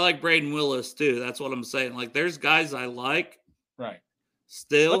Strange. I like Braden Willis too. That's what I'm saying. Like, there's guys I like. Right.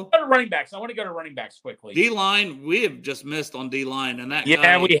 Still, let's go to running backs. I want to go to running backs quickly. D-line, we have just missed on D-line, and that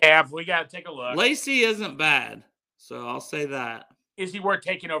guy, we have. We got to take a look. Lacey isn't bad, so I'll say that. Is he worth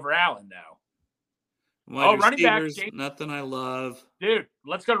taking over Allen though? Running backs, nothing I love. Dude,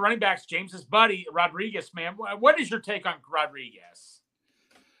 let's go to running backs. James's buddy, Rodriguez, man. What is your take on Rodriguez?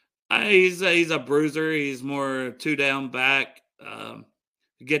 He's a bruiser. He's more 2-down back.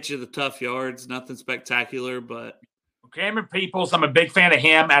 Get you the tough yards. Nothing spectacular, but Cameron Peoples, I'm a big fan of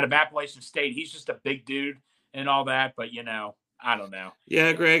him out of Appalachian State. He's just a big dude and all that, but I don't know.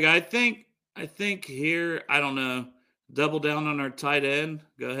 Yeah, Greg, I think here, I don't know. Double down on our tight end.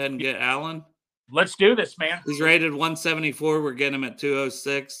 Go ahead and get Allen. Let's do this, man. He's rated 174. We're getting him at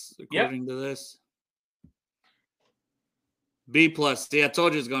 206, according to this. B+. See, I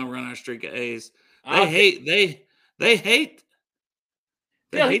told you it's going to run our streak of A's. They hate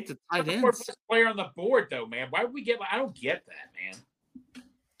the tight ends. Best player on the board, though, man. Why would we get? I don't get that, man.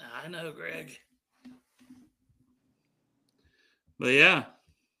 I know, Greg. But yeah.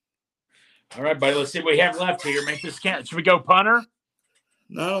 All right, buddy. Let's see what we have left here. Make this count. Should we go punter?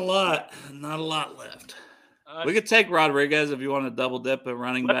 Not a lot left. We could take Rodriguez if you want to double dip at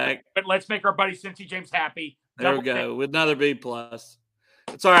running back. But let's make our buddy Cincy James happy. There we go with another B+. It's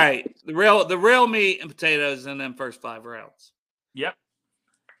all right. The real meat and potatoes in them first 5 rounds. Yep.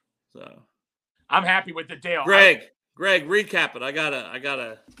 So I'm happy with the deal. Greg, recap it. I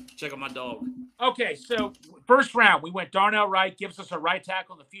gotta check on my dog. Okay, so 1st round, we went Darnell Wright, gives us a right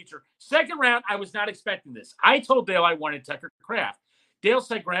tackle in the future. 2nd round, I was not expecting this. I told Dale I wanted Tucker Kraft. Dale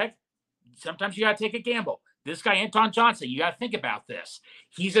said, Greg, sometimes you got to take a gamble. This guy, Anton Johnson, you got to think about this.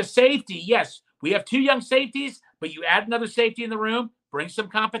 He's a safety. Yes, we have 2 young safeties, but you add another safety in the room, bring some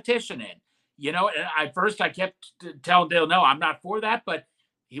competition in. And at first I kept telling Dale, no, I'm not for that, but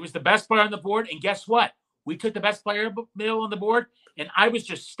he was the best player on the board. And guess what? We took the best player middle on the board, and I was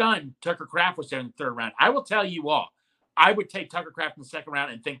just stunned Tucker Kraft was there in the 3rd round. I will tell you all, I would take Tucker Kraft in the 2nd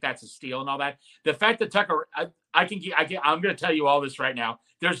round and think that's a steal and all that. The fact that Tucker, I'm going to tell you all this right now.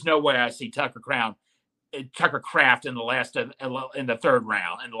 There's no way I see Tucker Kraft Tucker Kraft in the third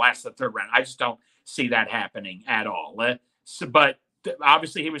round, I just don't see that happening at all. But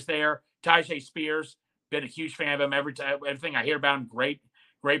obviously he was there. Tyjae Spears, been a huge fan of him. Everything I hear about him, great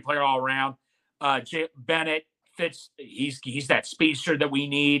player all around. Bennett fits. He's that speedster that we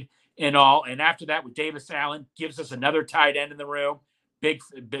need and all. And after that, with Davis Allen, gives us another tight end in the room. Big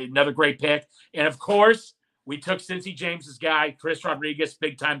another great pick. And of course, we took Cincy James's guy, Chris Rodriguez,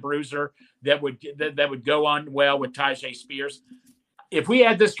 big time bruiser that would go on well with Tyjae Spears. If we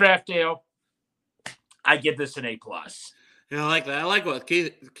had this draft, Dale, I give this an A+. Yeah, I like that. I like what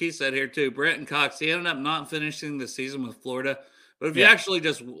Keith said here too. Brenton Cox, he ended up not finishing the season with Florida. But if you actually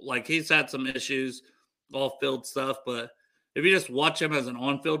just, like, he's had some issues, off-field stuff, but if you just watch him as an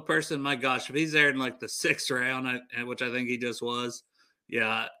on-field person, my gosh, if he's there in like the 6th round, which I think he just was,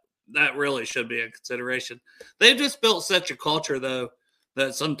 yeah, that really should be a consideration. They've just built such a culture, though,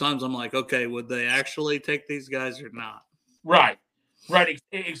 that sometimes I'm like, okay, would they actually take these guys or not? Right,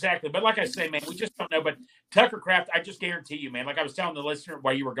 exactly. But like I say, man, we just don't know. But Tucker Kraft, I just guarantee you, man, like I was telling the listener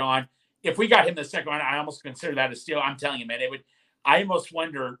while you were gone, if we got him the second round, I almost consider that a steal. I'm telling you, man, I almost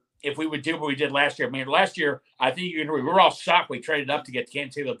wonder if we would do what we did last year. I mean, last year, I think we were all shocked we traded up to get Cam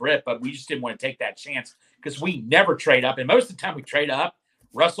Taylor-Britt, but we just didn't want to take that chance because we never trade up. And most of the time we trade up,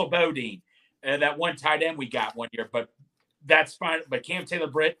 Russell Bodine, that one tight end we got one year, but that's fine. But Cam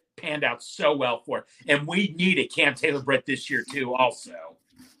Taylor-Britt panned out so well for it. And we needed Cam Taylor-Britt this year too also.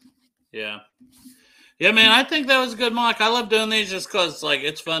 Yeah. Yeah, man, I think that was a good mock. I love doing these just because, like,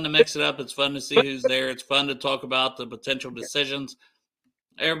 it's fun to mix it up. It's fun to see who's there. It's fun to talk about the potential decisions.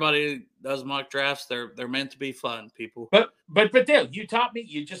 Everybody does mock drafts. They're meant to be fun, people. But Dale, you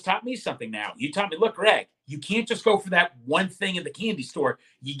just taught me something now. You taught me, look, Greg, you can't just go for that one thing in the candy store.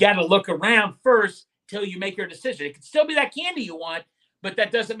 You got to look around first till you make your decision. It could still be that candy you want, but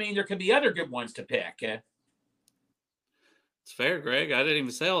that doesn't mean there can be other good ones to pick. It's fair, Greg. I didn't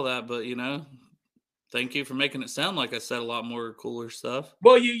even say all that, but, thank you for making it sound like I said a lot more cooler stuff.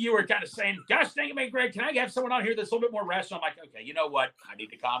 Well, you were kind of saying, gosh dang it, man, Greg, can I have someone on here that's a little bit more rational? I'm like, okay, you know what? I need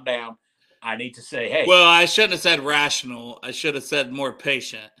to calm down. I need to say, hey. Well, I shouldn't have said rational. I should have said more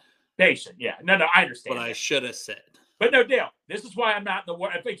patient. Patient, yeah. No, I understand. But I should have said. But no, Dale, this is why I'm not in the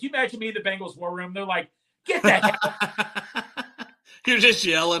war. If you imagine me in the Bengals war room, they're like, get that out. You're just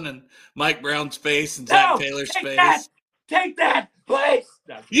yelling in Mike Brown's face and Zach Taylor's face. Take that, please.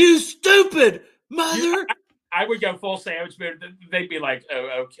 No. You stupid mother. I would go full sandwich, but they'd be like,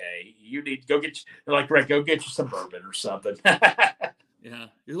 oh, okay. You need to go get they're like, Rick, go get you some bourbon or something. Yeah.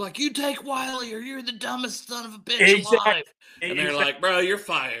 You're like, you take Wiley or you're the dumbest son of a bitch alive. And they're like, bro, you're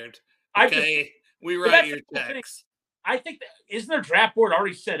fired. Okay. We write your checks. I think isn't their draft board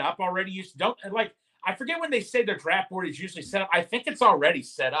already set up already? You don't like I forget when they say their draft board is usually set up. I think it's already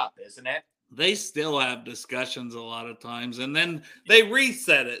set up, isn't it? They still have discussions a lot of times, and then they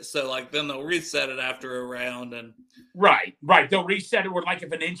reset it. So, then they'll reset it after a round, and right. They'll reset it. Where,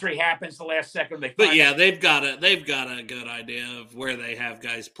 if an injury happens the last second, they've got a good idea of where they have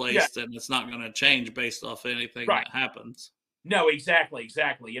guys placed, and it's not going to change based off anything that happens. No, exactly.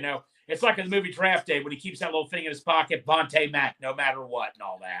 It's like in the movie Draft Day when he keeps that little thing in his pocket, Vontae Mack, no matter what, and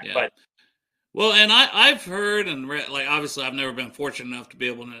all that. Yeah. But and I've heard and read, obviously, I've never been fortunate enough to be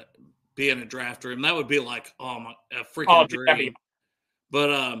able to be in a draft room. That would be a freaking dream. But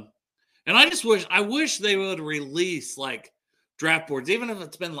and I wish they would release draft boards, even if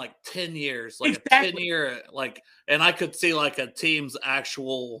it's been 10 years, a 10-year, and I could see a team's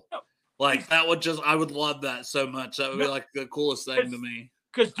actual that would I would love that so much. That would be the coolest thing to me.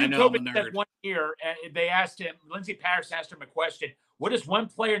 Because Duke Tobin said one year, they asked him, Lindsey Patterson asked him a question, what is one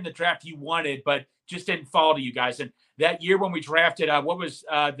player in the draft you wanted, but just didn't fall to you guys? And that year when we drafted, what was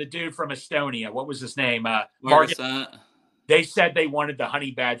the dude from Estonia? What was his name? Margaret. They said they wanted the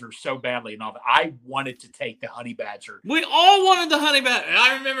Honey Badger so badly and all that. I wanted to take the Honey Badger. We all wanted the Honey Badger.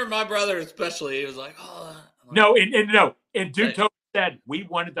 I remember my brother especially. He was like, oh. And Duke Tobin said we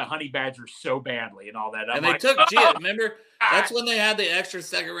wanted the Honey Badger so badly and all that. And they took Gio. Remember, that's when they had the extra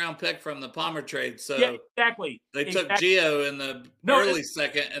second-round pick from the Palmer trade. So yeah, exactly. They took Gio in the early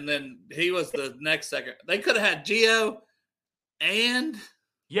second, and then he was the next second. They could have had Gio and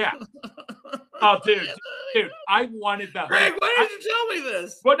Oh, dude, I wanted the. Greg, why did you tell me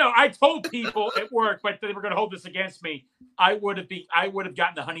this? Well, no, I told people at work, but they were going to hold this against me. I would have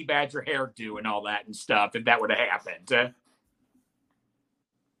gotten the Honey Badger hairdo and all that and stuff if that would have happened.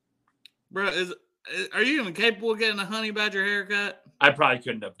 Bro, are you even capable of getting a Honey Badger haircut? I probably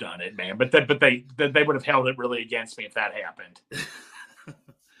couldn't have done it, man. But they would have held it really against me if that happened.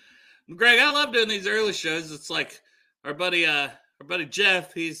 Greg, I love doing these early shows. It's like our buddy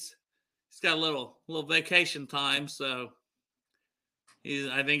Jeff. He's he's got a little vacation time, so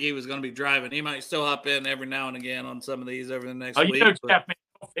I think he was going to be driving. He might still hop in every now and again on some of these over the next week. You know, Jeff,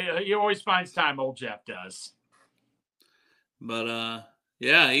 he always finds time. Old Jeff does. But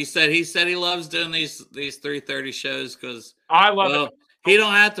yeah, he said he loves doing these 3:30 shows because I love it. He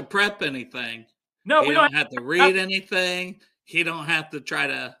don't have to prep anything. No, we don't have to read anything. He don't have to try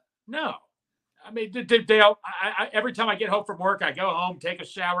to. No. I mean, Dale, every time I get home from work, I go home, take a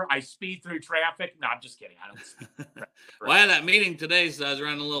shower, I speed through traffic. No, I'm just kidding. I don't. Well, I had that meeting today, so I was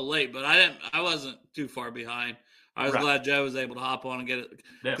running a little late, but I wasn't too far behind. I was glad Joe was able to hop on and get it.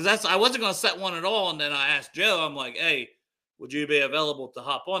 Because I wasn't going to set one at all. And then I asked Joe, I'm like, hey, would you be available to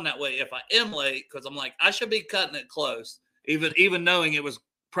hop on that way if I am late? Because I'm like, I should be cutting it close, even knowing it was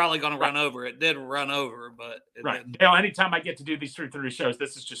probably going to run over. It did run over, but it didn't. Dale, anytime I get to do these 3:30 shows,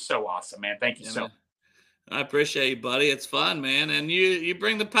 this is just so awesome, man. Thank you so much. I appreciate you, buddy. It's fun, man. And you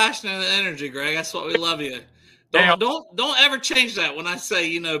bring the passion and the energy, Greg. That's what we love you. Don't ever change that when I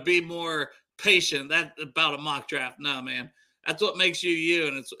say, be more patient. That's about a mock draft. No, man. That's what makes you,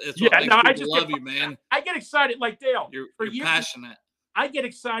 and it's what makes people love you, man. I get excited, like Dale. You're passionate. I get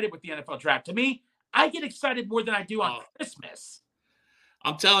excited with the NFL draft. To me, I get excited more than I do on Christmas.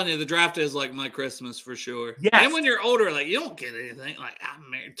 I'm telling you, the draft is like my Christmas for sure. Yes. And when you're older, like you don't get anything. Like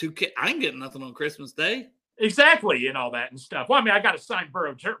I'm married, 2 kids. I ain't getting nothing on Christmas Day. Exactly, and all that and stuff. Well, I mean, I got to sign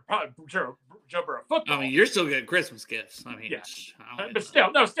Joe Burrow football. I mean, you're still getting Christmas gifts. I mean, but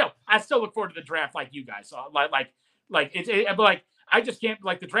still, I still look forward to the draft like you guys. I just can't.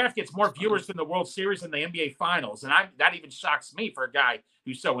 Like the draft gets more viewers than the World Series and the NBA Finals, and that even shocks me for a guy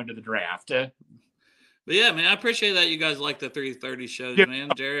who's so into the draft. But yeah, man, I appreciate that you guys like the 3:30 shows, man.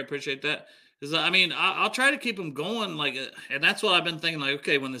 Jerry, I appreciate that. Because I mean, I'll try to keep them going, and that's what I've been thinking. Like,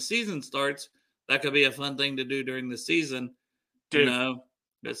 okay, when the season starts, that could be a fun thing to do during the season. Dude,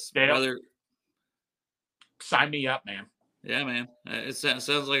 just rather sign me up, man. Yeah, man, it sounds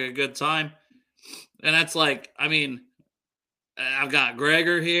like a good time. And that's like, I mean, I've got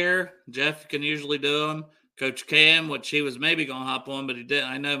Gregor here. Jeff can usually do them. Coach Cam, which he was maybe going to hop on, but he didn't.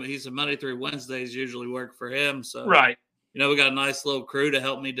 I know he's a Monday through Wednesdays usually work for him. So, right. We got a nice little crew to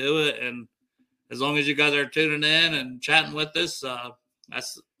help me do it. And as long as you guys are tuning in and chatting with us,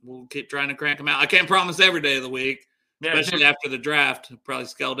 we'll keep trying to crank them out. I can't promise every day of the week, especially after the draft. Probably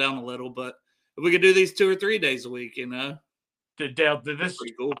scale down a little, but if we could do these 2 or 3 days a week, Dale, this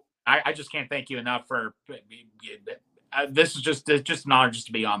pretty cool. I just can't thank you enough for this is just an honor just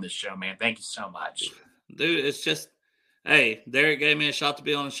to be on this show, man. Thank you so much. Dude, it's just, hey, Derek gave me a shot to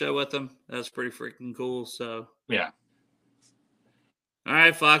be on the show with him. That's pretty freaking cool. So, yeah. All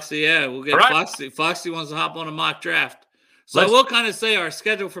right, Foxy. Yeah, we'll get Foxy. Foxy wants to hop on a mock draft. So we'll kind of say our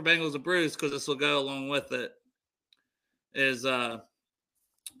schedule for Bengals and Brews, because this will go along with it, is so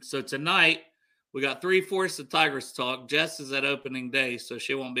tonight we got 3/4 of Tigers talk. Jess is at opening day, so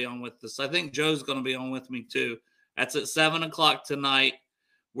she won't be on with us. I think Joe's going to be on with me too. That's at 7:00 tonight.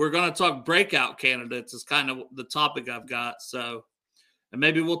 We're going to talk breakout candidates is kind of the topic I've got. So, and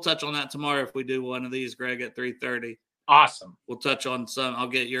maybe we'll touch on that tomorrow if we do one of these, Greg, at 3:30. Awesome. We'll touch on some. I'll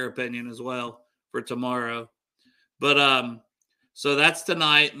get your opinion as well for tomorrow. But so that's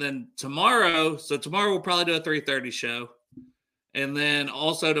tonight. And then tomorrow we'll probably do a 3:30 show. And then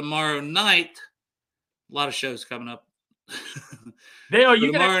also tomorrow night, a lot of shows coming up.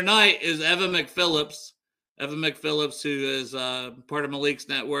 Tomorrow night is Evan McPhillips. Evan McPhillips, who is part of Malik's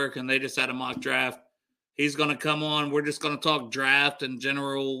network, and they just had a mock draft. He's going to come on. We're just going to talk draft and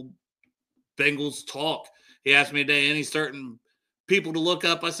general Bengals talk. He asked me today, any certain people to look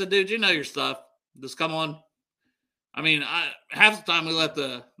up. I said, dude, you know your stuff. Just come on. I mean, half the time we let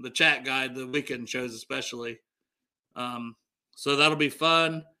the chat guide the weekend shows especially. So that'll be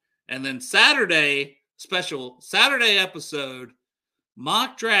fun. And then special Saturday episode,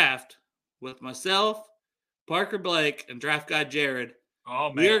 mock draft with myself, Parker Blake, and draft guy Jared.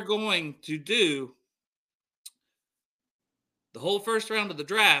 Oh, man. We are going to do the whole first round of the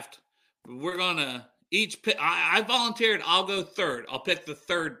draft. We're going to each pick. I volunteered. I'll go third. I'll pick the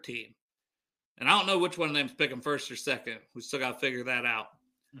third team. And I don't know which one of them is picking first or second. We still got to figure that out.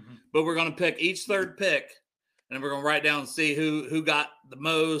 Mm-hmm. But we're going to pick each third pick, and then we're going to write down and see who got the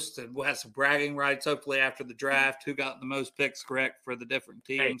most, and we'll have some bragging rights hopefully after the draft, who got the most picks correct for the different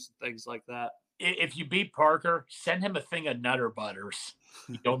teams and things like that. If you beat Parker, send him a thing of Nutter Butters.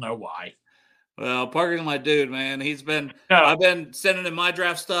 You'll know why. Well, Parker's my dude, man. I've been sending him my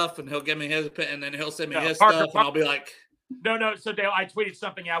draft stuff, and he'll give me his, and then he'll send me his stuff, and I'll be like, No. So Dale, I tweeted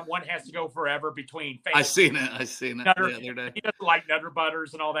something out. One has to go forever between. I seen it Nutter, the other day. He doesn't like Nutter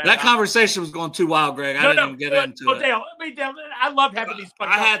Butters and all that. That conversation was going too wild, Greg. I didn't even get into it. Dale, I love having these.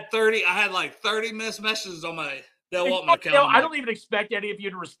 I had 30 missed messages on my Dale Walton account. Dale, I don't even expect any of you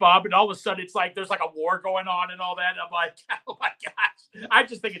to respond, but all of a sudden it's like there's like a war going on and all that. And I'm like, oh my gosh. I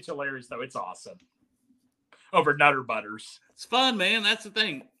just think it's hilarious, though. It's awesome. Over Nutter Butters. It's fun, man. That's the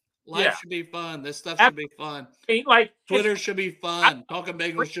thing. Life should be fun. This stuff should be fun. Like Twitter should be fun. Talking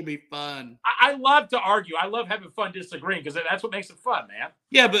Bengals should be fun. I love to argue. I love having fun disagreeing because that's what makes it fun, man.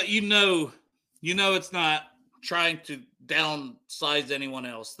 Yeah, but you know it's not trying to downsize anyone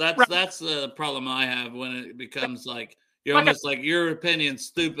else. That's the problem I have when it becomes like you're almost like your opinion's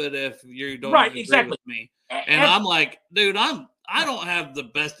stupid if you don't agree with me. And I'm like, dude, I don't have the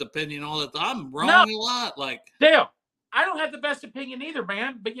best opinion all the time. I'm wrong a lot. Like Dale, I don't have the best opinion either,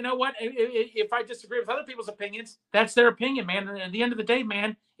 man. But you know what? If I disagree with other people's opinions, that's their opinion, man. And at the end of the day,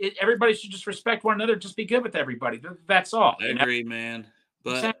 man, everybody should just respect one another. Just be good with everybody. That's all. I agree, man.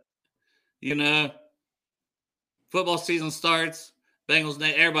 But, football season starts. Bengals,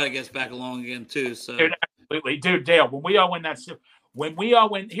 everybody gets back along again, too. So, dude, absolutely. Dude, Dale, when we all win,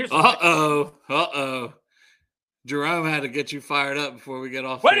 here's Uh-oh. Jerome had to get you fired up before we get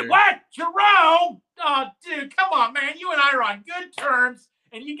off here. What? Jerome? Oh, dude, come on, man. You and I are on good terms,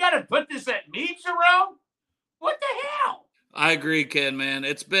 and you got to put this at me, Jerome? What the hell? I agree, Ken, man.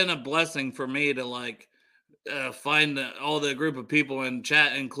 It's been a blessing for me to, find all the group of people in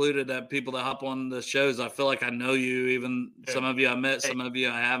chat included, that people that hop on the shows. I feel like I know you, even some of you I met, some of you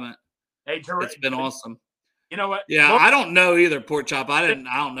I haven't. Hey, Jerome. It's been awesome. You know what? Yeah, I don't know either, Pork Chop. I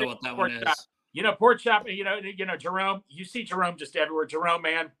don't know what that one is. You know, Pork Chop, you know, Jerome, you see Jerome just everywhere. Jerome,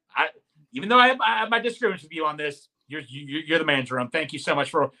 man, even though I have my disagreements with you on this, you're the man, Jerome. Thank you so much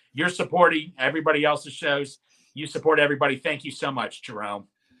for your supporting everybody else's shows. You support everybody. Thank you so much, Jerome.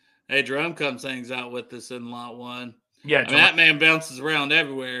 Hey, Jerome comes hangs out with us in lot 1. Yeah, that man bounces around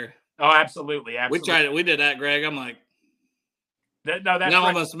everywhere. Oh, absolutely. We did that, Greg. I'm like, that's I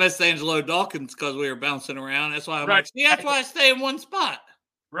almost missed Angelo Dawkins because we were bouncing around. That's why that's why I stay in one spot.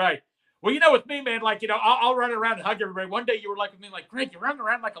 Right. Well, with me, man, I'll run around and hug everybody. One day you were like with me, like, Greg, you're running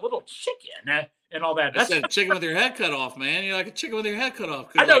around like a little chicken and all that. That's a chicken with your head cut off, man. You're like a chicken with your head cut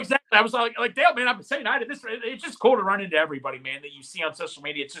off. I know, exactly. I was like Dale, man, I'm saying it's just cool to run into everybody, man, that you see on social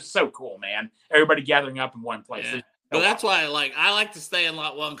media. It's just so cool, man. Everybody gathering up in one place. Yeah. But that's why I like to stay in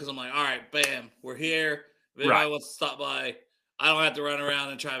lot 1 because I'm like, all right, bam, we're here. If anybody wants to stop by, I don't have to run around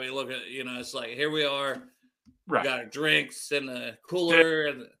and try to be looking at, it's like, here we are. Right. We got our drinks in the cooler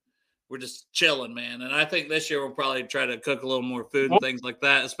and we're just chilling, man. And I think this year we'll probably try to cook a little more food and things like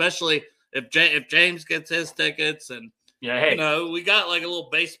that, especially if James gets his tickets. And, we got like a little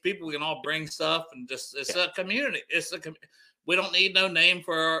base of people. We can all bring stuff and just, it's a community. We don't need no name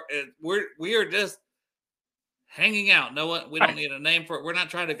for we are just hanging out. We don't need a name for it. We're not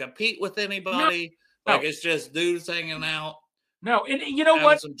trying to compete with anybody. No. It's just dudes hanging out. No, and you know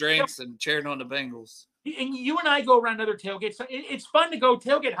what? Some drinks and cheering on the Bengals. And you and I go around other tailgates. It's fun to go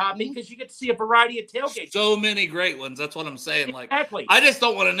tailgate hopping because you get to see a variety of tailgates. So many great ones. That's what I'm saying. Exactly. I just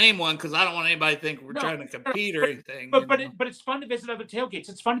don't want to name one because I don't want anybody to think we're trying to compete or anything. But it's fun to visit other tailgates.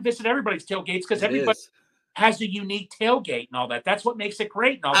 It's fun to visit everybody's tailgates because everybody has a unique tailgate and all that. That's what makes it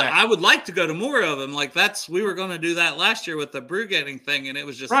great and all that. I would like to go to more of them. we were going to do that last year with the brew getting thing, and it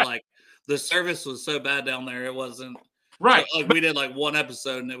was just the service was so bad down there. It wasn't. Right. So, we did one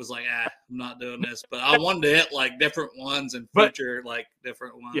episode and it was like, I'm not doing this. But I wanted to hit different ones and feature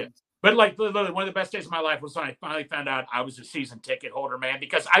different ones. Yeah. But literally one of the best days of my life was when I finally found out I was a season ticket holder, man,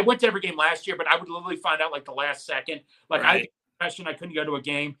 because I went to every game last year, but I would literally find out the last second. I couldn't go to a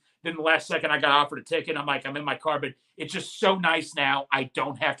game. Then the last second I got offered a ticket. I'm like, I'm in my car, but it's just so nice now. I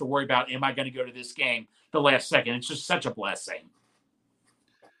don't have to worry about, am I going to go to this game the last second? It's just such a blessing.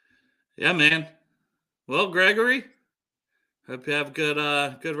 Yeah, man. Well, Gregory, hope you have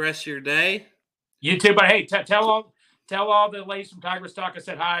a good rest of your day. You too, but hey, tell all the ladies from Tigress Talk I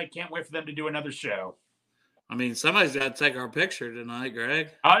said hi. Can't wait for them to do another show. I mean, somebody's got to take our picture tonight, Greg.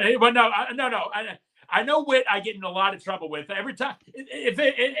 Well, no. I know Whit I get in a lot of trouble with. Every time,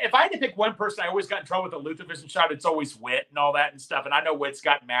 if I had to pick one person I always got in trouble with a Luther Vision shot, it's always Whit and all that and stuff. And I know Whit's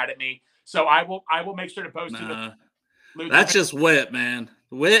gotten mad at me. So I will make sure to post to the That's just Whit, man.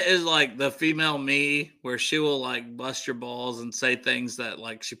 Whit is like the female me where she will bust your balls and say things that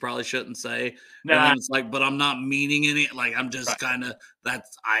she probably shouldn't say. No, and then it's but I'm not meaning any. I'm just kind of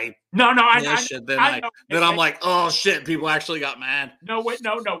I know. Then I'm like, oh shit, people actually got mad. No, Whit,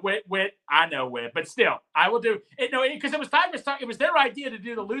 I know Whit, but still, I will do it. No, because it was Tigress Talk. It was their idea to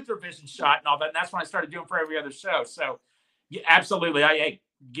do the Luther Vision shot and all that. And that's when I started doing for every other show. So Yeah, absolutely.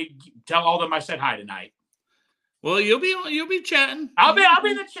 Tell all of them I said hi tonight. Well, you'll be chatting. I'll be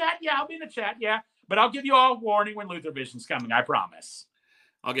in the chat. Yeah, I'll be in the chat. Yeah, but I'll give you all a warning when Luther Vision's coming. I promise.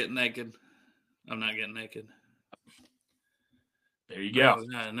 I'll get naked. I'm not getting naked. There you go.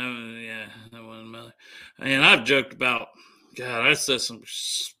 No, yeah, that wasn't matter. And I've joked about, God, I said some.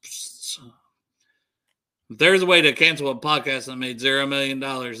 If there's a way to cancel a podcast that made $0 million,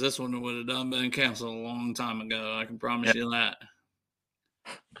 this one would have been canceled a long time ago. I can promise you that.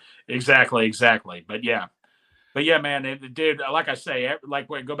 Exactly. But yeah, man, dude, like I say,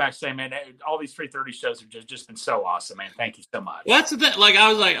 go back and say, man, all these 3:30 shows have just been so awesome, man. Thank you so much. Well, that's the thing. Like, I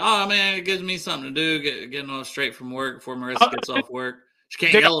was like, oh, man, it gives me something to do, getting all straight from work before Marissa gets off work. She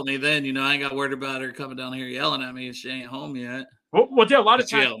can't yell at me then, I ain't got worried about her coming down here yelling at me if she ain't home yet. Well, Dale, a lot of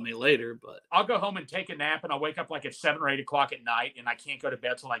times yell at me later, but I'll go home and take a nap, and I'll wake up like at 7 or 8 o'clock at night, and I can't go to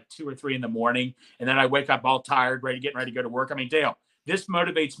bed till like 2 or 3 in the morning, and then I wake up all tired, getting ready to go to work. I mean, Dale, this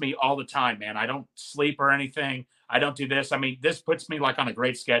motivates me all the time, man. I don't sleep or anything. I don't do this. I mean, this puts me like on a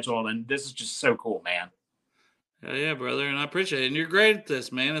great schedule, and this is just so cool, man. Hell yeah, brother, and I appreciate it. And you're great at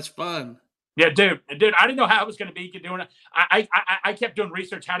this, man. It's fun. Yeah, dude, I didn't know how it was going to be doing it. I kept doing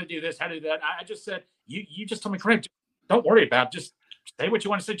research, how to do this, how to do that. I just said, you just told me, Craig, don't worry about it. Just say what you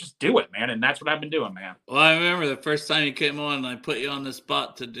want to say. Just do it, man. And that's what I've been doing, man. Well, I remember the first time you came on, and I put you on the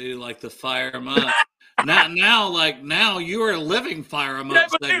spot to do like the fire 'em up. now you are a living fire 'em up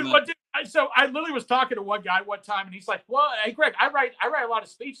segment. Dude, so I literally was talking to one guy one time, and he's like, "Well, hey, Greg, I write a lot of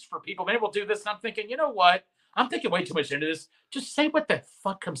speeches for people. Maybe we'll do this." And I'm thinking, you know what? I'm thinking way too much into this. Just say what the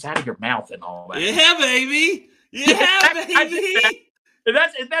fuck comes out of your mouth and all that. Yeah, baby. Yeah, baby.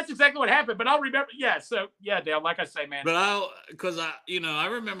 That's exactly what happened. But I'll remember. Yeah. So yeah, Dale. Like I say, man. But I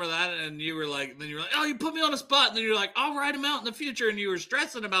remember that, and you were like, oh, you put me on the spot, and then you're like, I'll write them out in the future, and you were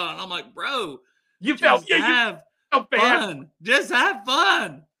stressing about it. And I'm like, bro, you felt fun. Just have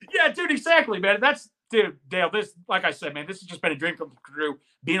fun. Yeah, dude. Exactly, man. Dude, Dale. This, like I said, man, this has just been a dream come true.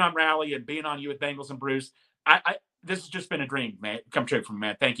 Being on Rally and being on you with Bengals and Bruce. This has just been a dream, man. Come true from me,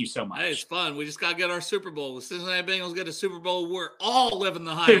 man. Thank you so much. Hey, it's fun. We just got to get our Super Bowl. The Cincinnati Bengals get a Super Bowl. We're all living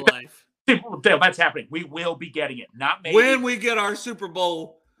the high life. Dale, that's happening. We will be getting it. Not maybe. When we get our Super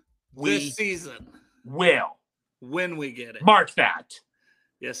Bowl this season. When we get it. Mark that.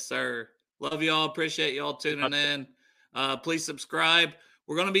 Yes, sir. Love y'all. Appreciate y'all tuning in. Please subscribe.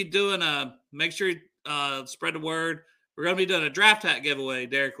 We're going to be doing make sure you spread the word. We're going to be doing a draft hat giveaway,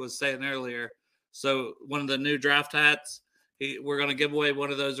 Derek was saying earlier. So one of the new draft hats, we're going to give away one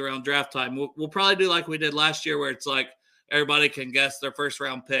of those around draft time. We'll probably do like we did last year, where it's like everybody can guess their first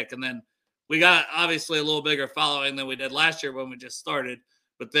round pick. And then we got obviously a little bigger following than we did last year when we just started.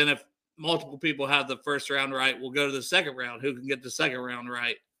 But then if multiple people have the first round right, we'll go to the second round. Who can get the second round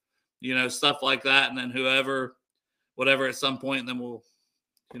right? Stuff like that. And then whatever at some point, and then we'll,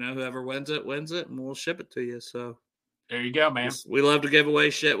 whoever wins it, and we'll ship it to you. So there you go, man. We love to give away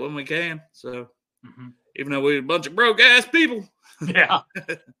shit when we can. So even though we're a bunch of broke ass people. Yeah.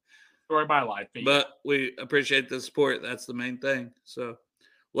 Story of my life. But we appreciate the support. That's the main thing. So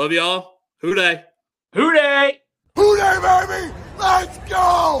love y'all. Hooday. Hooday. Hooday, baby. Let's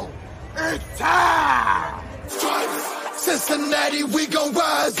go. It's time. Cincinnati, we gon'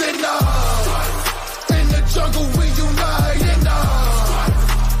 rise and up. In the jungle, we unite and up.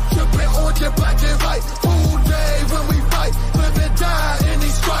 Tripping orange and black and white. Hooday when we fight. Live and die in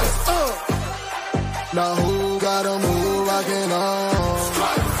these stripes. Now who gotta move rockin'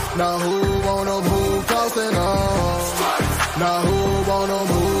 on? Now who wanna move crossing on? Now who wanna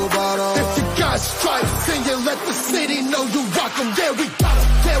move out on? If you got stripes, then you let the city know you rock 'em. Yeah, we got 'em.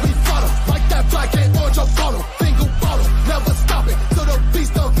 Yeah, we fought 'em. Like that black and orange up on 'em. Single bottle, never stop it. So the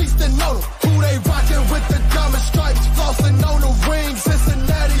beastin' on 'em. Who they rockin' with the diamond stripes? Flossin' on the ring.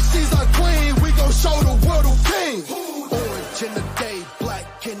 Cincinnati, she's our queen. We gon' show the world who king. Orange in the day,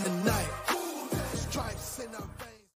 black in the night. Stripes in our veins.